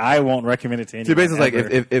 watching, but I won't recommend it to anyone. So basically, like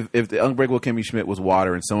ever. if the Unbreakable Kimmy Schmidt was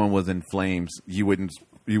water and someone was in flames, you wouldn't.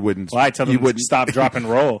 Well, I tell them to stop, drop, and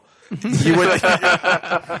roll. You would.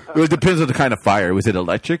 It depends on the kind of fire. Was it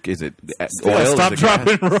electric? Is it oil? Stop, Is it drop,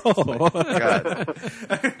 gas? and roll.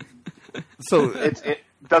 God. So It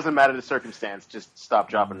doesn't matter the circumstance. Just stop,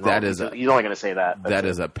 drop, and roll. That is a- He's only going to say that. that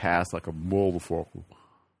is a pass like a motherfucker.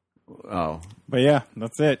 Oh, But yeah,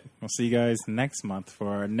 that's it. We'll see you guys next month for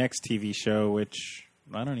our next TV show, which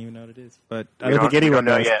I don't even know what it is. But I don't think anyone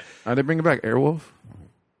know knows. yet. are they bringing back Airwolf?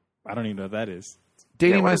 I don't even know what that is.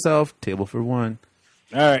 Dating what is myself. Table for one.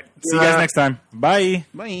 All right. See you guys next time. Bye.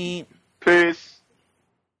 Bye. Peace.